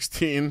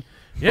 2016.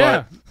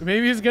 Yeah,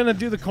 maybe he's going to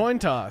do the coin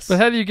toss. But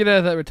how do you get out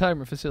of that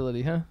retirement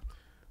facility, huh?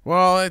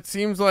 Well, it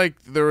seems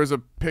like there was a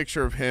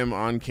picture of him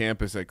on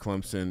campus at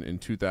Clemson in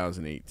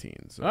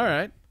 2018. So. All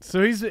right.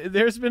 So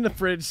there's been a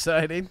fridge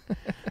sighting.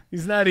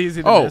 He's not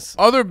easy to miss.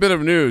 Other bit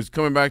of news,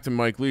 coming back to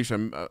Mike Leach, I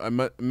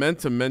meant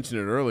to mention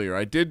it earlier.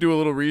 I did do a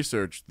little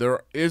research.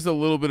 There is a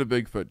little bit of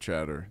Bigfoot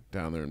chatter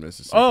down there in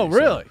Mississippi. Oh,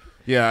 really? So,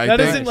 yeah. That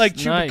isn't like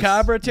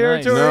Chupacabra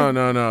territory?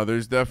 No.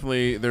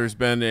 There's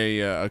been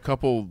a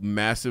couple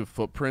massive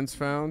footprints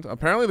found.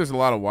 Apparently there's a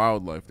lot of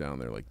wildlife down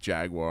there, like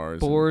jaguars,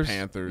 boars, and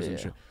panthers and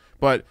shit.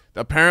 But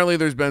apparently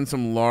there's been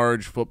some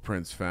large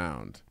footprints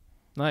found.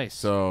 Nice.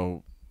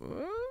 So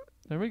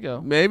there we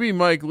go. Maybe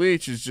Mike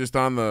Leach is just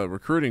on the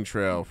recruiting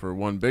trail for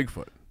one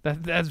Bigfoot.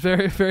 That's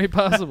very, very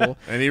possible.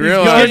 And he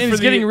realized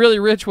he's getting really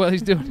rich while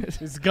he's doing it.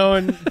 He's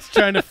trying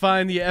to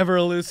find the ever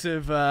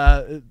elusive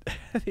Bigfoot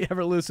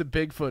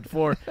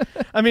for.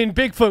 I mean,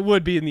 Bigfoot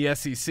would be in the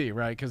SEC,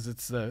 right? Because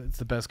it's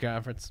the best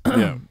conference.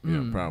 Yeah,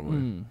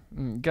 probably.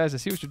 Guys, I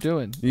see what you're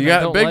doing. You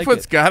got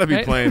Bigfoot's got to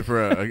be playing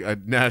for a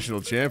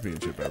national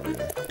championship every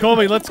year.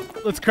 Colby,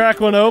 let's crack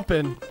one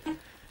open.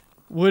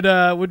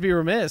 Would be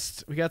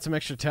remiss. We got some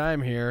extra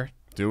time here.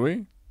 Do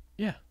we?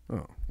 Yeah.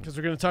 Oh. Because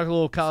we're going to talk a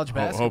little college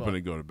basketball. Hoping to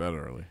go to bed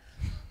early.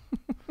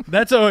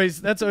 That's always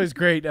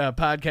great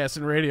podcast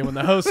and radio when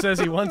the host says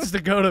he wants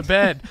to go to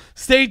bed.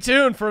 Stay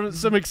tuned for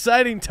some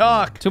exciting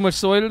talk. Too much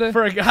soy today?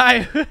 For a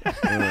guy.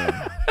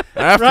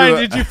 Ryan,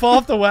 did you fall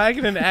off the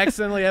wagon and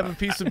accidentally have a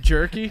piece of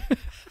jerky?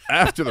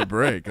 After the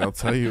break, I'll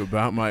tell you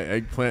about my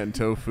eggplant and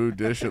tofu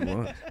dish at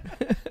lunch.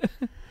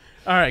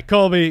 All right,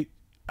 Colby.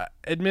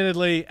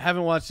 Admittedly,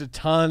 haven't watched a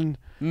ton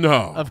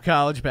of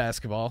college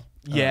basketball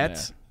yet.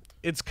 Yeah.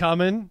 It's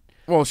coming.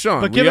 Well,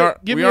 Sean, But we are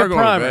give me going a to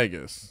primer.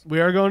 Vegas. We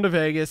are going to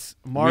Vegas.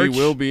 March. We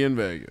will be in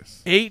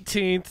Vegas.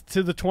 18th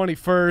to the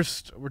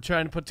 21st. We're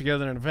trying to put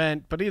together an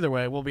event, but either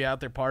way, we'll be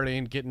out there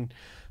partying, getting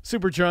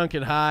super drunk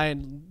and high,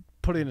 and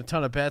putting a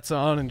ton of bets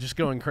on and just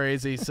going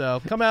crazy.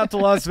 So come out to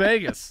Las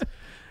Vegas.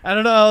 I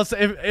don't know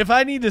if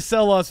I need to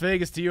sell Las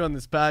Vegas to you on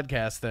this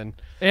podcast, then.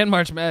 And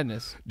March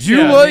Madness. Do you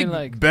Yeah,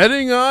 like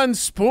betting on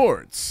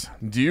sports?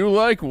 Do you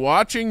like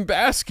watching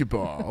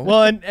basketball?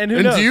 Well, and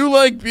who knows? do you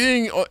like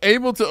being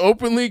able to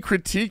openly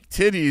critique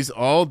titties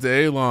all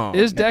day long?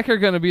 Is Decker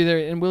going to be there,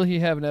 and will he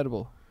have an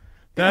edible?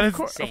 That is,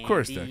 of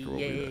course, Decker will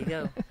be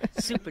there.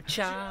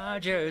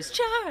 Superchargers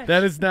charge.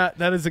 that is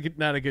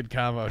not a good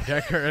combo.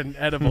 Decker and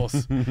edibles.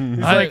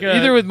 It's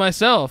Either with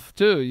myself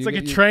too. It's like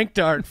a trank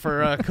dart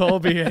for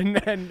Colby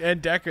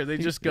and Decker. They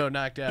just go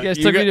knocked out. You guys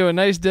took me to a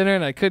nice dinner,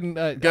 and I couldn't.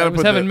 I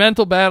was having the-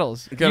 mental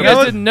battles. You gotta guys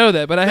put- didn't know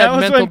that, but I That had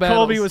was mental when battles.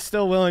 Colby was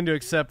still willing to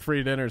accept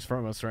free dinners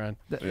from us, Ryan.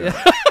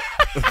 Yeah.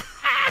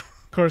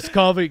 Of course,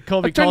 Colby turned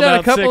called down a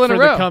out couple sick in a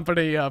for row. the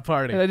company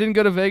party. And I didn't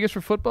go to Vegas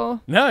for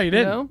football. No, you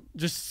didn't. know?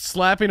 Just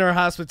slapping our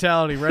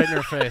hospitality right in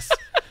our face.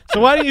 So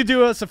why don't you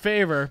do us a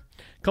favor,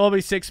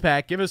 Colby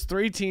Six-Pack? Give us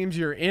 3 teams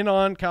you're in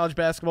on college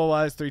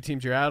basketball-wise, 3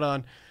 teams you're out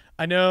on.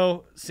 I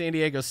know San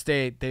Diego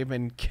State, they've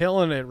been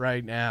killing it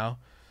right now.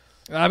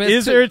 I mean,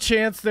 Is there a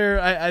chance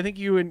there? I think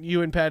you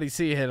and Patty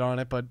C hit on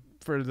it, but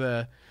for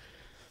the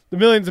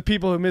millions of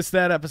people who missed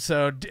that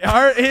episode,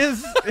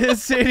 is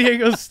San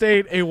Diego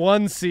State a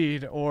 1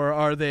 seed, or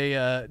are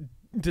they?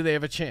 Do they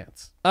have a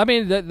chance? I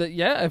mean,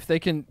 yeah, if they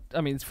can. I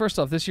mean, first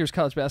off, this year's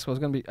college basketball is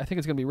going to be. I think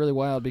it's going to be really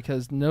wild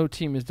because no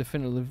team is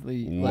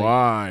definitively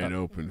Wide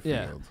open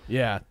yeah. field.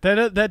 Yeah,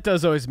 that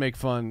does always make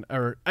fun.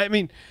 Or I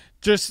mean,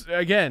 just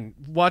again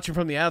watching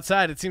from the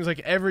outside, it seems like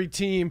every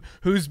team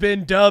who's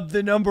been dubbed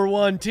the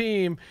 #1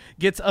 team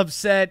gets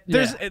upset.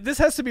 This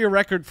has to be a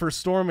record for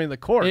storming the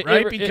court,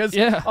 right? Because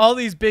all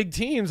these big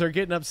teams are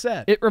getting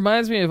upset. It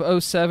reminds me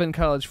of 07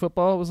 college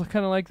football. It was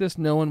kind of like this.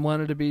 No one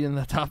wanted to be in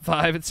the top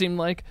 5. It seemed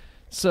like.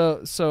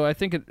 So I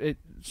think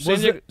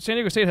San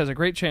Diego State has a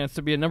great chance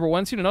to be a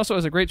 #1 seed, and also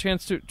has a great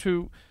chance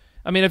to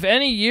I mean, if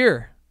any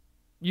year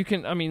you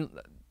can, I mean,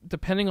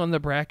 depending on the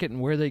bracket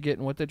and where they get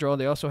and what they draw,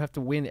 they also have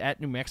to win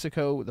at New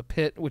Mexico, the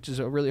Pit, which is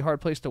a really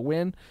hard place to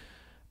win.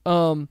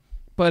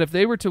 But if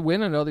they were to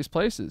win in all these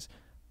places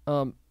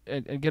and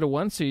get a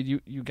 1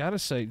 seed, you got to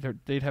say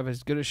they'd have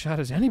as good a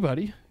shot as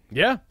anybody.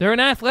 Yeah. They're an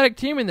athletic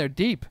team, and they're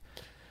deep.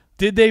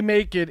 Did they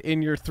make it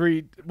in your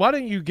 3? Why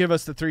don't you give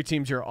us the 3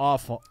 teams you're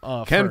off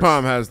Ken first?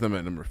 Palm has them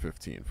at number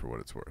 15 for what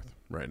it's worth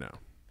right now.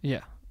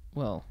 Yeah.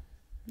 Well,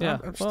 yeah.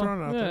 I'm just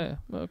throwing it out there. Yeah.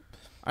 Well,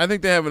 I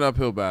think they have an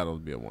uphill battle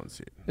to be a 1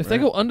 seed. if they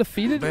go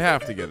undefeated, They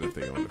have to get it if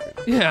they go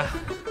undefeated. yeah.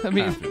 I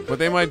mean, But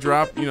they might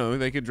drop,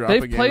 they could drop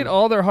they've again. played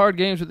all their hard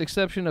games with the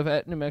exception of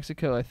at New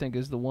Mexico. I think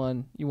is the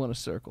one you want to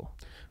circle.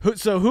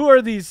 Who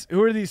are these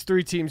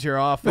 3 teams you're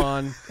off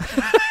on?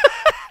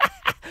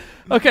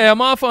 Okay,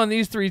 I'm off on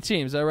these 3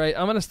 teams. All right,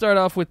 I'm going to start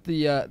off with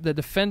the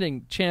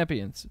defending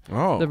champions,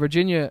 the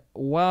Virginia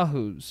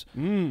Wahoos.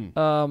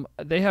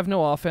 They have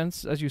no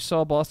offense, as you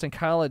saw. Boston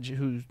College,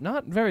 who's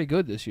not very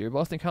good this year.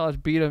 Boston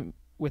College beat them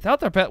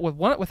without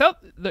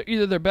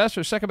either their best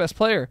or second best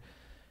player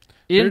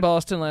in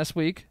Boston last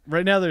week.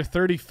 Right now they're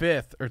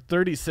 35th or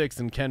 36th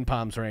in Ken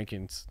Palm's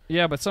rankings.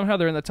 Yeah, but somehow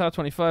they're in the top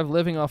 25,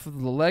 living off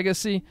of the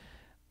legacy.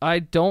 I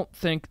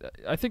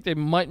think they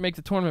might make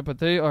the tournament, but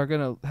they are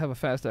going to have a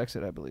fast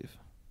exit, I believe.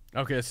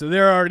 Okay, so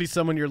they're already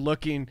someone you're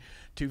looking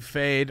to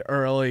fade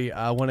early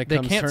when it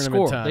comes they can't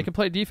tournament score. time. They can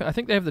play defense. I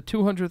think they have the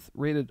 200th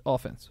rated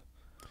offense.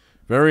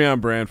 Very on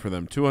brand for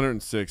them.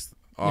 206th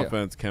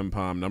offense, Ken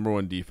Palm,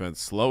 #1 defense,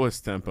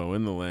 slowest tempo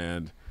in the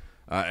land,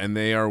 and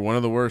they are one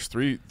of the worst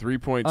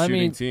three-point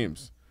shooting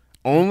teams.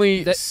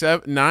 Only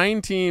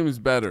 9 teams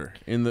better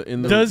in the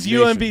Does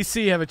nation.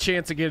 UMBC have a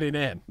chance of getting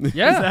in?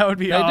 Yeah, that would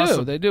be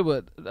awesome. They do,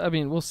 but I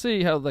mean, we'll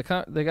see how they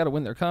got to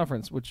win their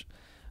conference, which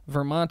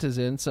Vermont is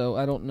in. So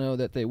I don't know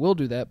that they will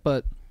do that.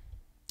 But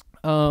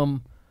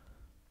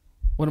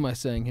what am I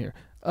saying here?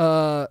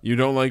 You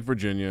don't like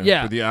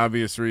Virginia for the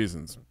obvious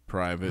reasons.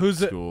 Private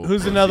school.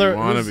 Who's another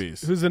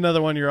wannabes. Who's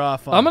another one you're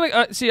off on? I'm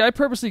gonna see. I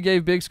purposely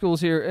gave big schools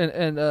here,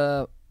 and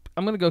I'm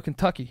gonna go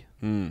Kentucky.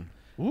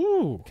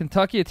 Ooh,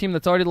 Kentucky, a team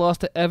that's already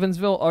lost to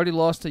Evansville, already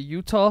lost to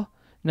Utah.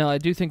 Now, I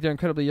do think they're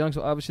incredibly young,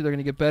 so obviously they're going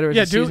to get better as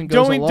the season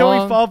goes along.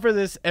 Don't we fall for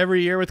this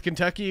every year with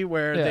Kentucky,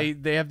 where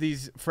they have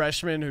these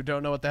freshmen who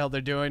don't know what the hell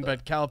they're doing,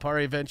 but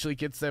Calipari eventually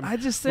gets them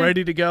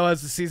ready to go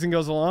as the season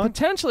goes along?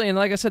 Potentially, and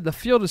like I said, the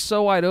field is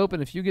so wide open.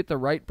 If you get the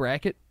right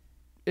bracket,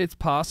 it's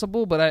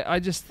possible. But I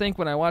just think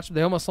when I watched them,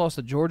 they almost lost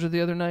to Georgia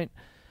the other night.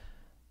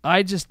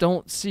 I just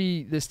don't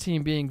see this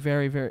team being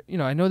very, very.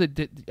 I know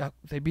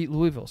they beat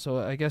Louisville, so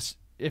I guess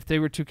if they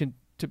were to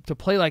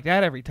play like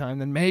that every time,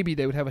 then maybe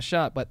they would have a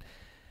shot. But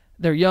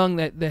they're young.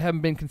 They haven't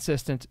been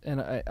consistent,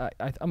 and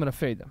I'm going to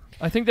fade them.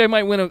 I think they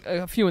might win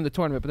a few in the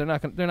tournament, but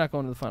they're not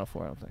going to the Final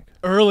Four. I don't think.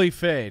 Early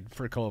fade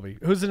for Colby.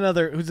 Who's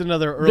another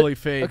early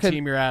fade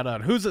team you're out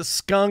on? Who's a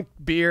skunk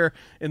beer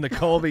in the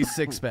Colby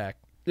 6-pack?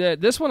 Yeah,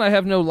 this one I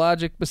have no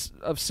logic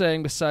of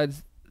saying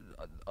besides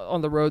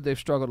on the road they've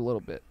struggled a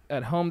little bit.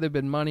 At home they've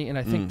been money, and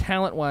I think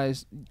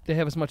talent-wise they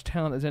have as much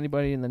talent as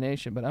anybody in the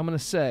nation. But I'm going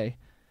to say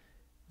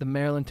the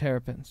Maryland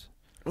Terrapins.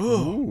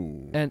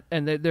 Ooh. And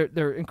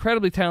they're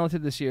incredibly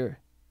talented this year.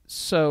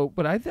 So,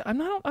 but I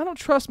don't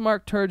trust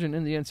Mark Turgeon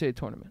in the NCAA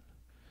tournament.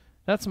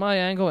 That's my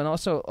angle, and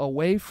also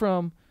away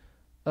from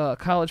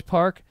College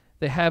Park,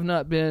 they have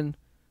not been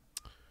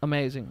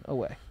amazing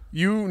away.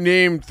 You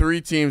named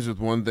 3 teams with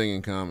one thing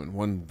in common,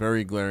 one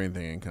very glaring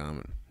thing in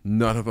common.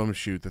 None of them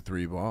shoot the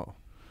 3 ball.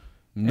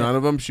 None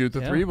of them shoot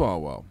the 3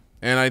 ball well.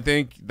 And I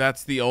think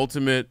that's the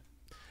ultimate,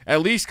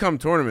 at least come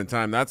tournament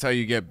time, that's how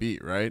you get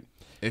beat, right?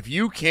 If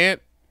you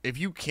can't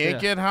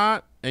get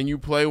hot and you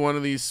play one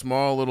of these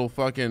small little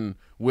fucking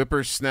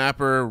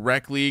whippersnapper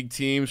rec league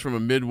teams from a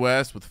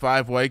Midwest with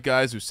 5 white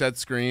guys who set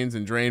screens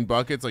and drain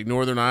buckets like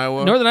Northern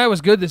Iowa. Northern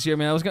Iowa's good this year,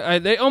 man.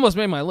 They almost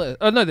made my list.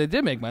 Oh no, they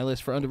did make my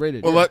list for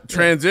underrated. Well,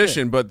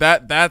 transition, but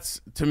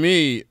that's to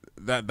me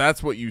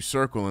that's what you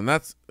circle, and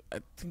that's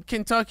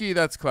Kentucky.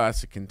 That's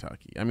classic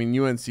Kentucky. I mean,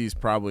 UNC is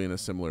probably in a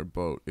similar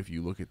boat if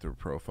you look at their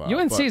profile.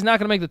 UNC is not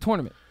going to make the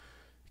tournament.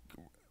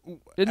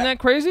 Isn't that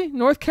crazy?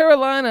 North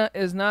Carolina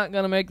is not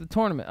going to make the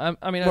tournament.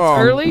 I mean, it's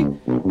early.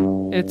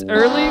 It's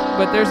early,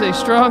 but there's a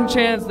strong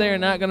chance they are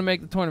not going to make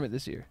the tournament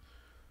this year.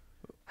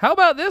 How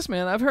about this,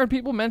 man? I've heard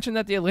people mention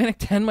that the Atlantic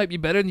 10 might be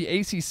better than the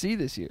ACC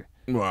this year.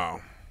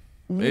 Wow.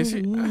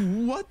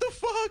 What the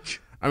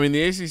fuck? I mean,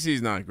 the ACC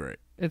is not great.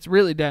 It's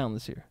really down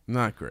this year.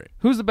 Not great.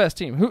 Who's the best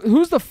team?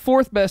 Who's the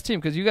 4th best team?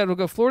 Because you got to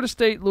go Florida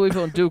State,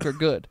 Louisville, and Duke are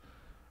good.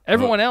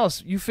 Everyone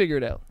else, you figure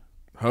it out.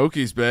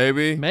 Hokies,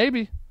 baby.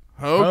 Maybe.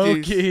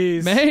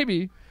 Hokies.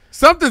 Maybe.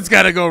 Something's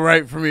got to go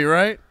right for me,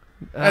 right?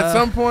 At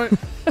some point.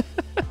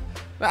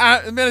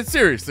 I mean,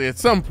 seriously, at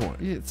some point.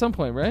 Yeah, at some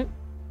point, right?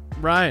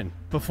 Ryan,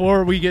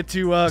 before we get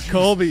to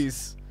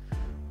Colby's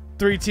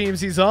 3 teams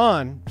he's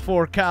on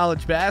for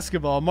college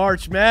basketball,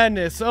 March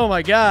Madness. Oh,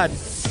 my God.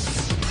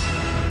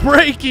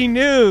 Breaking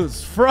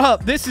news from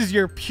this is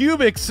your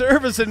pubic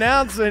service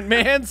announcement.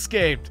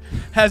 Manscaped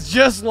has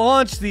just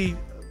launched the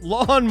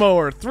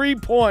Lawnmower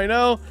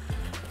 3.0.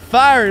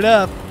 Fire it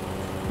up.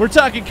 We're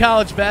talking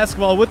college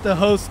basketball with the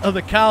host of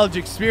the College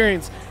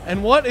Experience.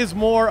 And what is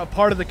more a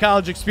part of the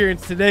college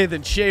experience today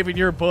than shaving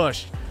your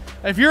bush?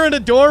 If you're in a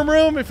dorm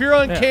room, if you're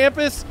on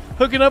campus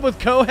hooking up with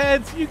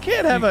co-heads, you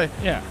can't have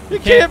you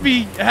can't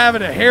be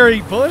having a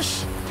hairy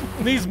bush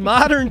in these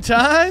modern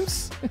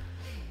times.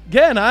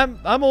 Again,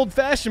 I'm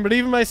old-fashioned, but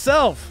even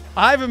myself,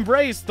 I've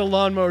embraced the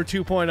Lawnmower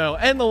 2.0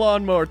 and the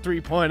Lawnmower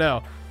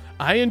 3.0.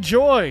 I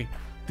enjoy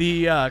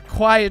the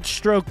quiet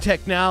stroke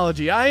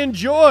technology. I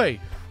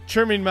enjoy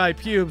trimming my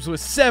pubes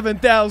with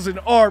 7,000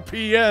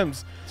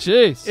 RPMs.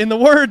 Jeez. In the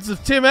words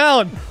of Tim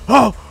Allen,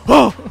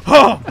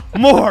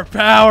 more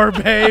power,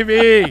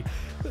 baby.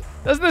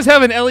 Doesn't this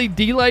have an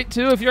LED light,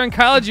 too? If you're in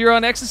college, you're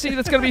on ecstasy,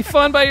 that's going to be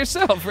fun by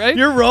yourself, right?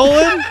 You're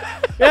rolling?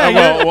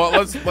 Yeah. Well,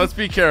 let's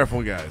be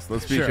careful, guys.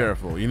 Let's be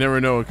careful. You never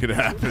know what could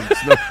happen.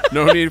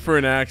 No need for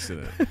an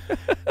accident.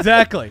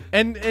 Exactly.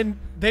 And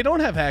they don't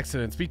have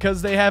accidents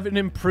because they have an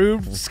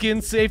improved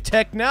skin-safe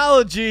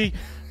technology.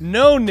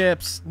 No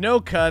nips, no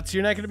cuts.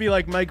 You're not going to be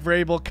like Mike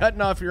Vrabel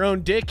cutting off your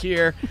own dick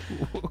here.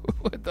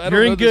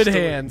 You're in good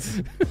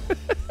hands.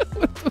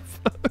 What the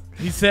fuck?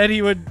 He said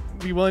he would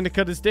be willing to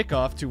cut his dick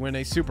off to win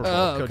a Super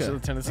Bowl, coach of the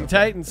Tennessee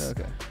Titans.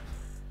 Okay.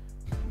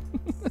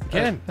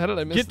 Again, how did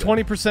I miss get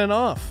 20%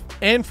 off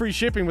and free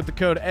shipping with the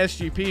code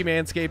SGP,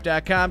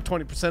 manscaped.com.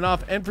 20%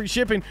 off and free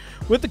shipping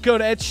with the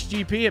code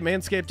SGP at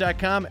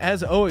manscaped.com.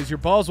 As always, your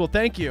balls will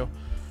thank you.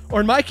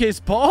 Or in my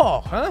case,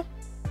 ball, huh?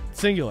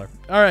 Singular.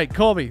 All right,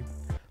 Colby,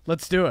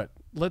 let's do it.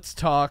 Let's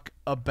talk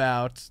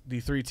about the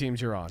 3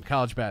 teams you're on,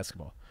 college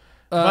basketball.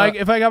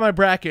 If I got my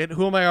bracket,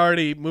 who am I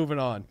already moving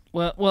on?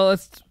 Well,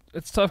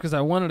 it's tough because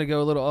I wanted to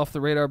go a little off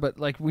the radar, but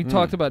like we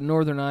talked about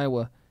Northern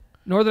Iowa.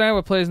 Northern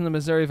Iowa plays in the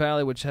Missouri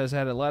Valley, which has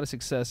had a lot of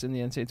success in the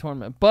NCAA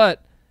tournament.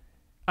 But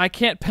I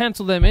can't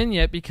pencil them in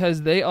yet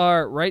because they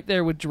are right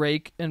there with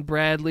Drake and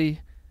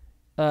Bradley,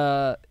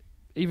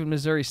 even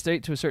Missouri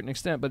State to a certain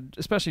extent, but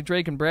especially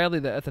Drake and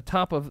Bradley at the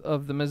top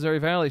of the Missouri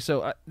Valley.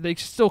 So they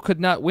still could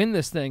not win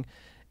this thing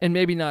and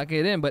maybe not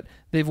get in. But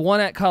they've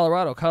won at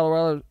Colorado.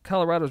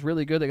 Colorado's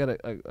really good. They got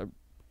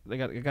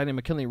a guy named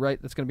McKinley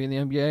Wright that's going to be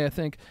in the NBA, I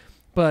think.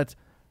 But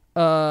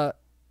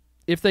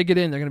if they get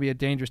in, they're going to be a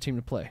dangerous team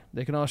to play.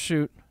 They can all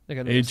shoot. They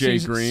got a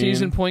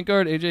seasoned point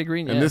guard, AJ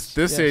Green. And this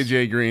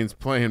AJ Green's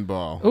playing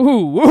ball.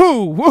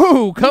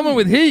 Ooh, coming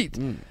with heat.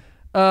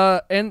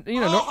 And you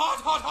know,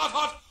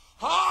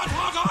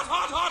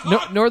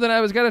 Northern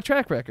Iowa's got a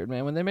track record,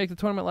 man. When they make the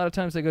tournament, a lot of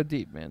times they go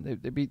deep, man.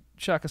 They beat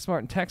Shaka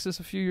Smart in Texas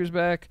a few years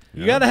back.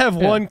 You got to have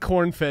one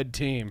corn-fed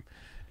team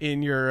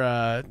in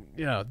your,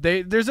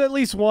 there's at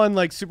least one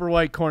like super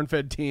white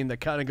corn-fed team that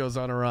kind of goes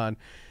on a run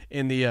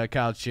in the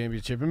college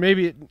championship, and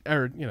maybe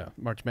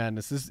March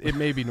Madness. It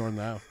may be Northern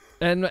Iowa.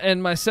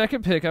 And my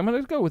second pick, I'm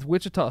going to go with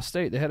Wichita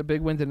State. They had a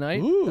big win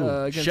tonight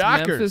against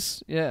Shockers.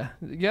 Memphis. Yeah,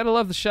 you got to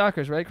love the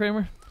Shockers, right,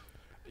 Kramer?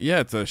 Yeah,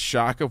 it's a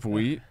shock of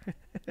wheat.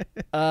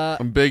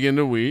 I'm big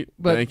into wheat.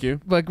 Thank you.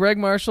 But Greg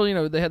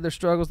Marshall, they had their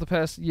struggles the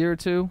past year or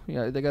two.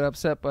 They got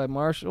upset by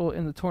Marshall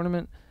in the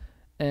tournament,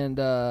 and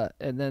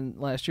then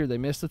last year they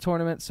missed the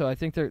tournament. So I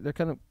think they're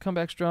going to come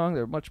back strong.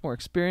 They're much more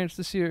experienced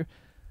this year.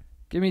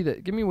 Give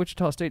me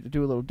Wichita State to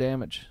do a little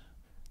damage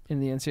in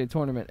the NCAA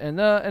tournament. And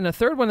the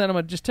third one that I'm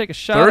going to just take a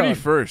shot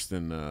 31st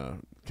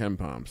in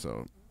KenPom,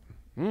 so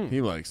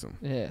he likes them.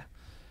 Yeah.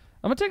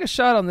 I'm going to take a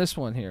shot on this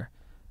one here.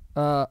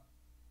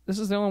 This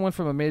is the only one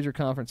from a major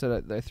conference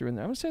that I threw in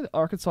there. I'm going to say the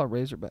Arkansas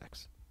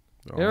Razorbacks.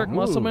 Eric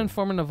Musselman,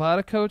 former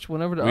Nevada coach,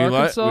 went over to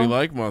Arkansas. We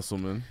like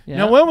Musselman. Yeah.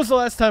 Now, when was the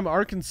last time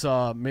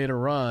Arkansas made a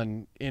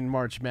run in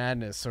March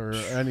Madness or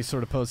any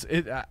sort of post?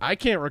 I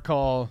can't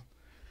recall.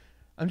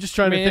 I'm just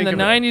trying to think. In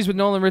the 90s with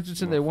Nolan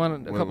Richardson, they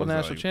won a couple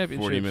national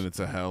championships. 40 minutes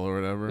of hell or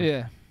whatever.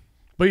 Yeah.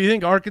 But you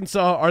think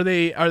Arkansas, are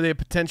they a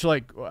potential,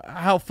 like,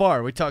 how far?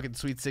 Are we talking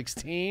Sweet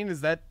 16?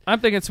 Is that? I'm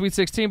thinking Sweet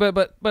 16,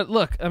 but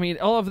look, I mean,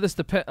 all of this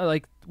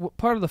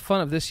part of the fun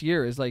of this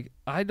year is, like,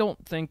 I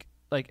don't think,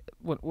 like,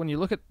 when you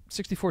look at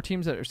 64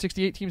 teams or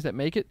 68 teams that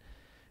make it,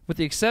 with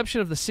the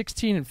exception of the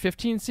 16 and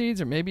 15 seeds,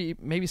 or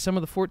maybe some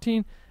of the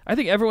 14, I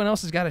think everyone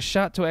else has got a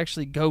shot to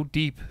actually go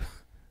deep.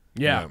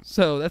 Yeah.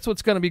 So that's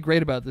what's going to be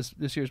great about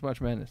this year's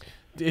March Madness.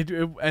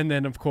 And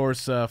then, of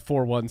course,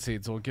 4-1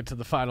 seeds will get to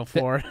the Final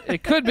Four.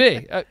 It could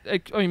be. I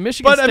mean,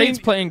 Michigan State's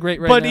playing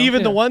great right now. But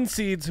even the 1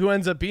 seeds, who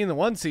ends up being the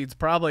 1 seeds,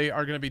 probably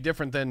are going to be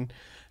different than,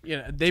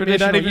 they may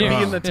not even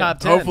be in the top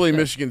 10. Hopefully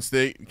Michigan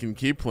State can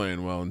keep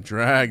playing well and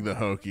drag the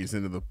Hokies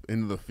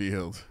into the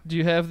field. Do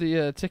you have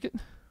the ticket?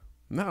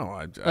 No,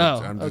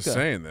 I'm just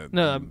saying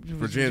that.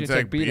 Virginia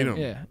Tech beat them.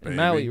 Yeah, in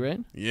Maui, right?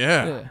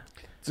 Yeah.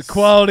 It's a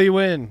quality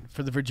win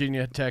for the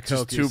Virginia Tech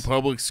Just Hokies. two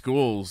public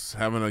schools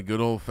having a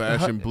good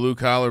old-fashioned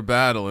blue-collar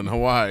battle in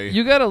Hawaii.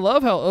 You got to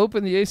love how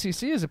open the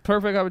ACC is. A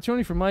perfect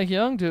opportunity for Mike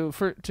Young to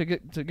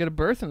get a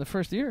berth in the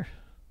first year.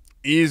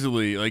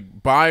 Easily,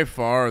 like, by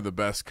far the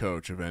best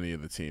coach of any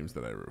of the teams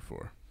that I root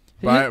for.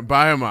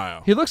 By a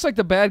mile. He looks like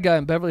the bad guy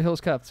in Beverly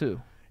Hills Cop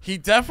 2. He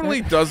definitely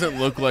doesn't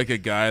look like a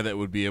guy that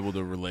would be able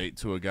to relate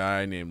to a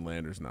guy named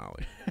Landers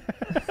Nolly.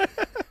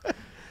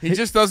 He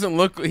just doesn't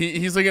look.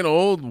 He's like an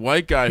old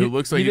white guy who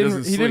looks like he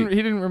doesn't sleep. He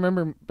didn't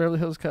remember Beverly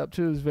Hills Cop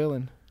 2's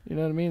villain. You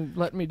know what I mean?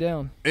 Letting me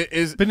down.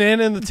 Is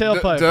banana in the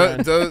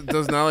tailpipe.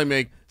 Does Nolly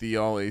make the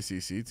All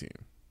ACC team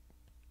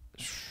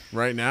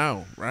right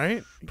now?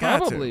 Right?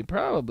 Probably,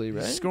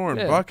 right? He's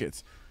scoring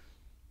buckets.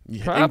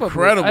 Probably.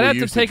 Incredible. I'd have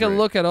to take a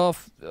look at all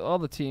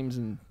the teams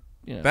and.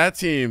 That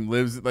team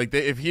lives like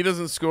if he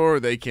doesn't score,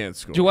 they can't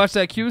score. Did you watch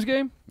that Q's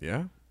game?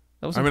 Yeah,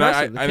 that was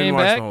impressive. I they came didn't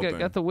watch back, the whole thing.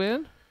 got the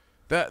win.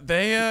 That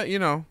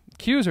they,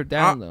 Q's are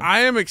down though. I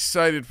am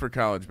excited for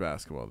college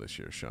basketball this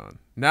year, Sean.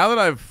 Now that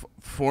I've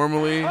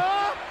formally. You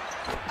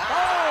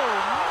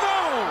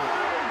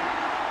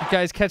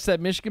guys catch that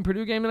Michigan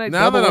Purdue game tonight?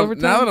 Now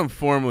that I'm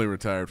formally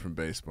retired from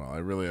baseball, I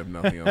really have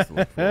nothing else to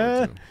look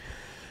forward to.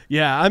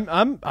 Yeah,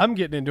 I'm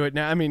getting into it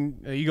now. I mean,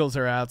 the Eagles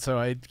are out,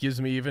 so it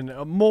gives me even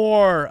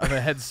more of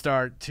a head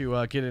start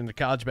to get into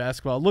college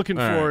basketball. Looking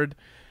forward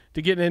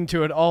to getting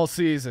into it all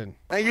season.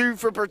 Thank you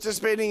for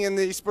participating in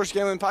the Sports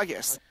Gambling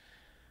Podcast.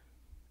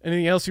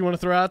 Anything else you want to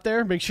throw out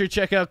there? Make sure you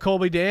check out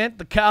Colby Dant,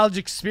 the college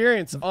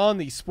experience on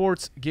the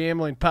Sports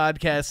Gambling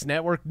Podcast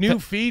Network. New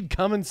feed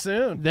coming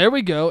soon. There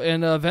we go.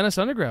 And Venice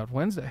Underground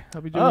Wednesday.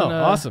 I'll be doing.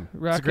 Awesome!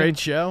 It's a great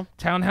show.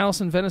 Townhouse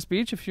in Venice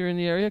Beach. If you're in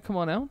the area, come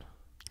on out.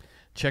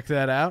 Check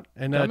that out.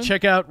 And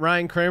check out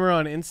Ryan Kramer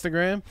on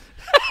Instagram.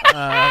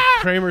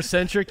 Kramer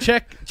Centric.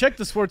 Check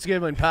the Sports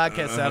Gambling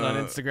Podcast out on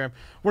Instagram.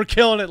 We're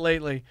killing it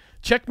lately.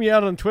 Check me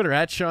out on Twitter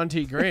at Sean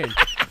T. Green.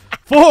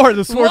 For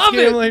the Sports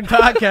Gambling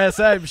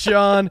Podcast, I'm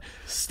Sean,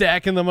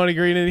 stacking the money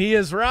green, and he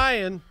is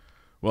Ryan.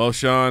 Well,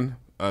 Sean,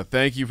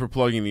 thank you for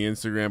plugging the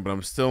Instagram, but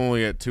I'm still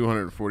only at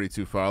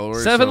 242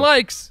 followers. 7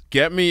 likes.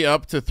 Get me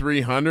up to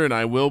 300, and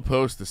I will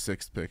post the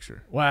 6th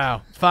picture.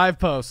 Wow. 5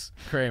 posts,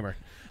 Kramer.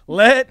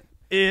 Let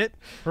it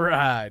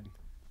ride.